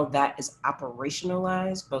about how that is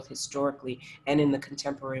operationalized, both historically and in the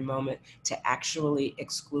contemporary moment, to actually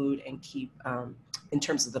exclude and keep, in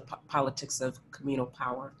terms of the politics of communal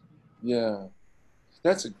power? Yeah,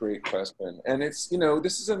 that's a great question. And it's, you know,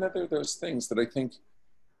 this is another of those things that I think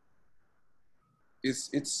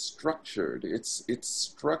it's structured. It's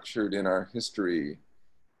structured in our history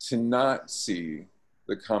to not see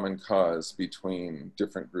the common cause between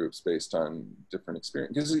different groups based on different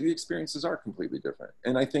experience, because the experiences are completely different.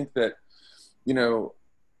 And I think that, you know,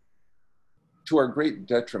 to our great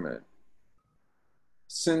detriment,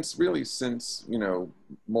 since, you know,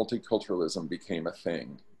 multiculturalism became a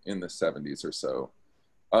thing in the 70s or so,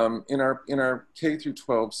 in our K through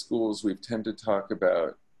 12 schools, we've tended to talk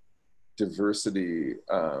about diversity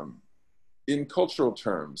in cultural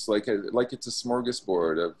terms, like it's a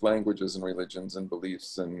smorgasbord of languages and religions and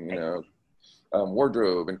beliefs and, you know,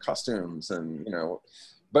 wardrobe and costumes and, you know,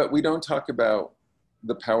 but we don't talk about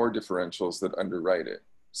the power differentials that underwrite it.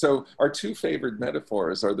 So our two favorite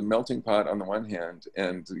metaphors are the melting pot on the one hand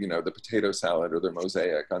and, you know, the potato salad or the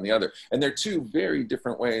mosaic on the other. And they're two very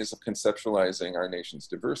different ways of conceptualizing our nation's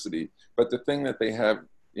diversity. But the thing that they have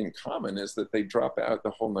in common is that they drop out the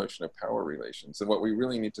whole notion of power relations. And what we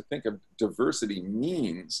really need to think of diversity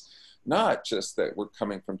means not just that we're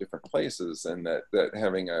coming from different places and that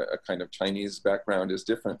having a kind of Chinese background is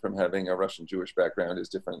different from having a Russian Jewish background is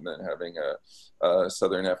different than having a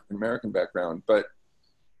Southern African American background, but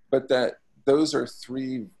that those are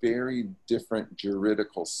three very different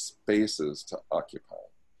juridical spaces to occupy.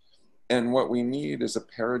 And what we need is a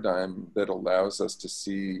paradigm that allows us to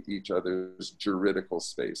see each other's juridical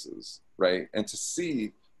spaces, right? And to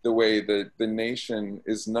see the way that the nation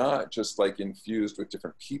is not just like infused with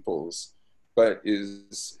different peoples, but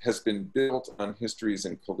has been built on histories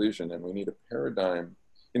in collision. And we need a paradigm.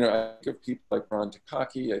 You know, I think of people like Ron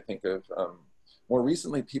Takaki. I think of more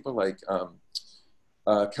recently people like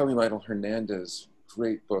Kelly Lytle Hernandez,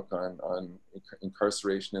 great book on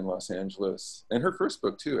incarceration in Los Angeles, and her first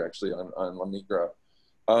book too, actually, on La Migra,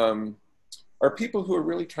 are people who are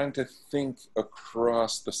really trying to think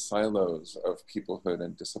across the silos of peoplehood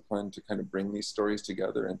and discipline to kind of bring these stories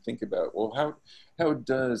together and think about, well, how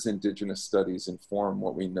does Indigenous studies inform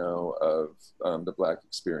what we know of the Black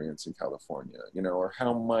experience in California, you know, or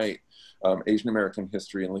how might Asian American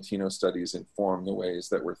history and Latino studies inform the ways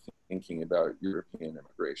that we're thinking about European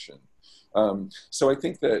immigration. So I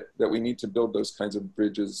think that we need to build those kinds of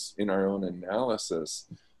bridges in our own analysis.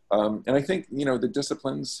 And I think, you know, the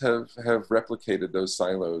disciplines have replicated those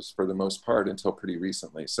silos for the most part until pretty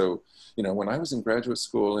recently. So, you know, when I was in graduate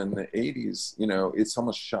school in the 80s, you know, it's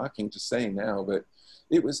almost shocking to say now, but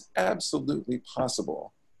it was absolutely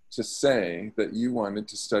possible to say that you wanted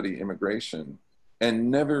to study immigration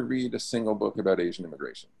and never read a single book about Asian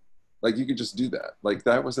immigration. Like, you could just do that. Like,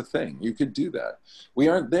 that was a thing. You could do that. We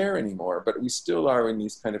aren't there anymore, but we still are in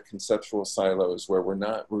these kind of conceptual silos where we're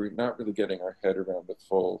not really getting our head around the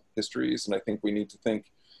full histories. And I think we need to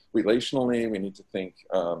think relationally. We need to think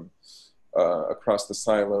across the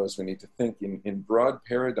silos. We need to think in broad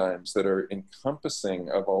paradigms that are encompassing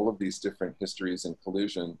of all of these different histories and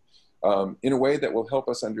collusion in a way that will help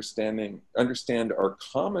us understand our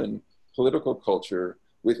common political culture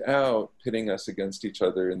without pitting us against each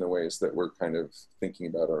other in the ways that we're kind of thinking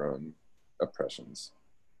about our own oppressions.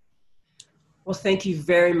 Well, thank you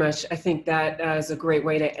very much. I think that is a great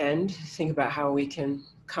way to end. Think about how we can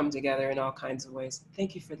come together in all kinds of ways.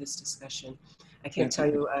 Thank you for this discussion. I can't tell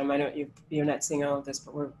you, I know you're not seeing all of this,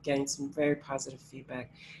 but we're getting some very positive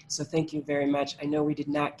feedback. So thank you very much. I know we did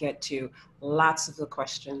not get to lots of the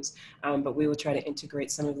questions, but we will try to integrate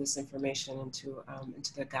some of this information into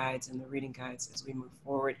the guides and the reading guides as we move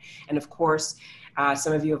forward. And of course,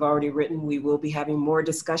 some of you have already written, we will be having more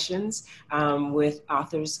discussions with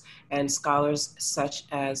authors and scholars such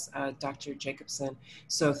as Dr. Jacobson.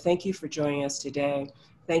 So thank you for joining us today.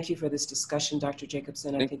 Thank you for this discussion, Dr.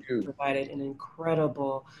 Jacobson. I think you provided an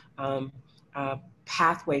incredible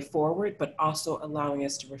pathway forward, but also allowing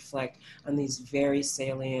us to reflect on these very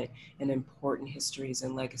salient and important histories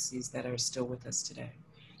and legacies that are still with us today.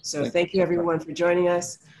 So thank you everyone for joining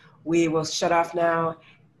us. We will shut off now.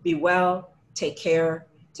 Be well, take care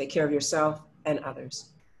of yourself and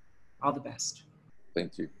others. All the best.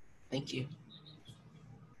 Thank you. Thank you.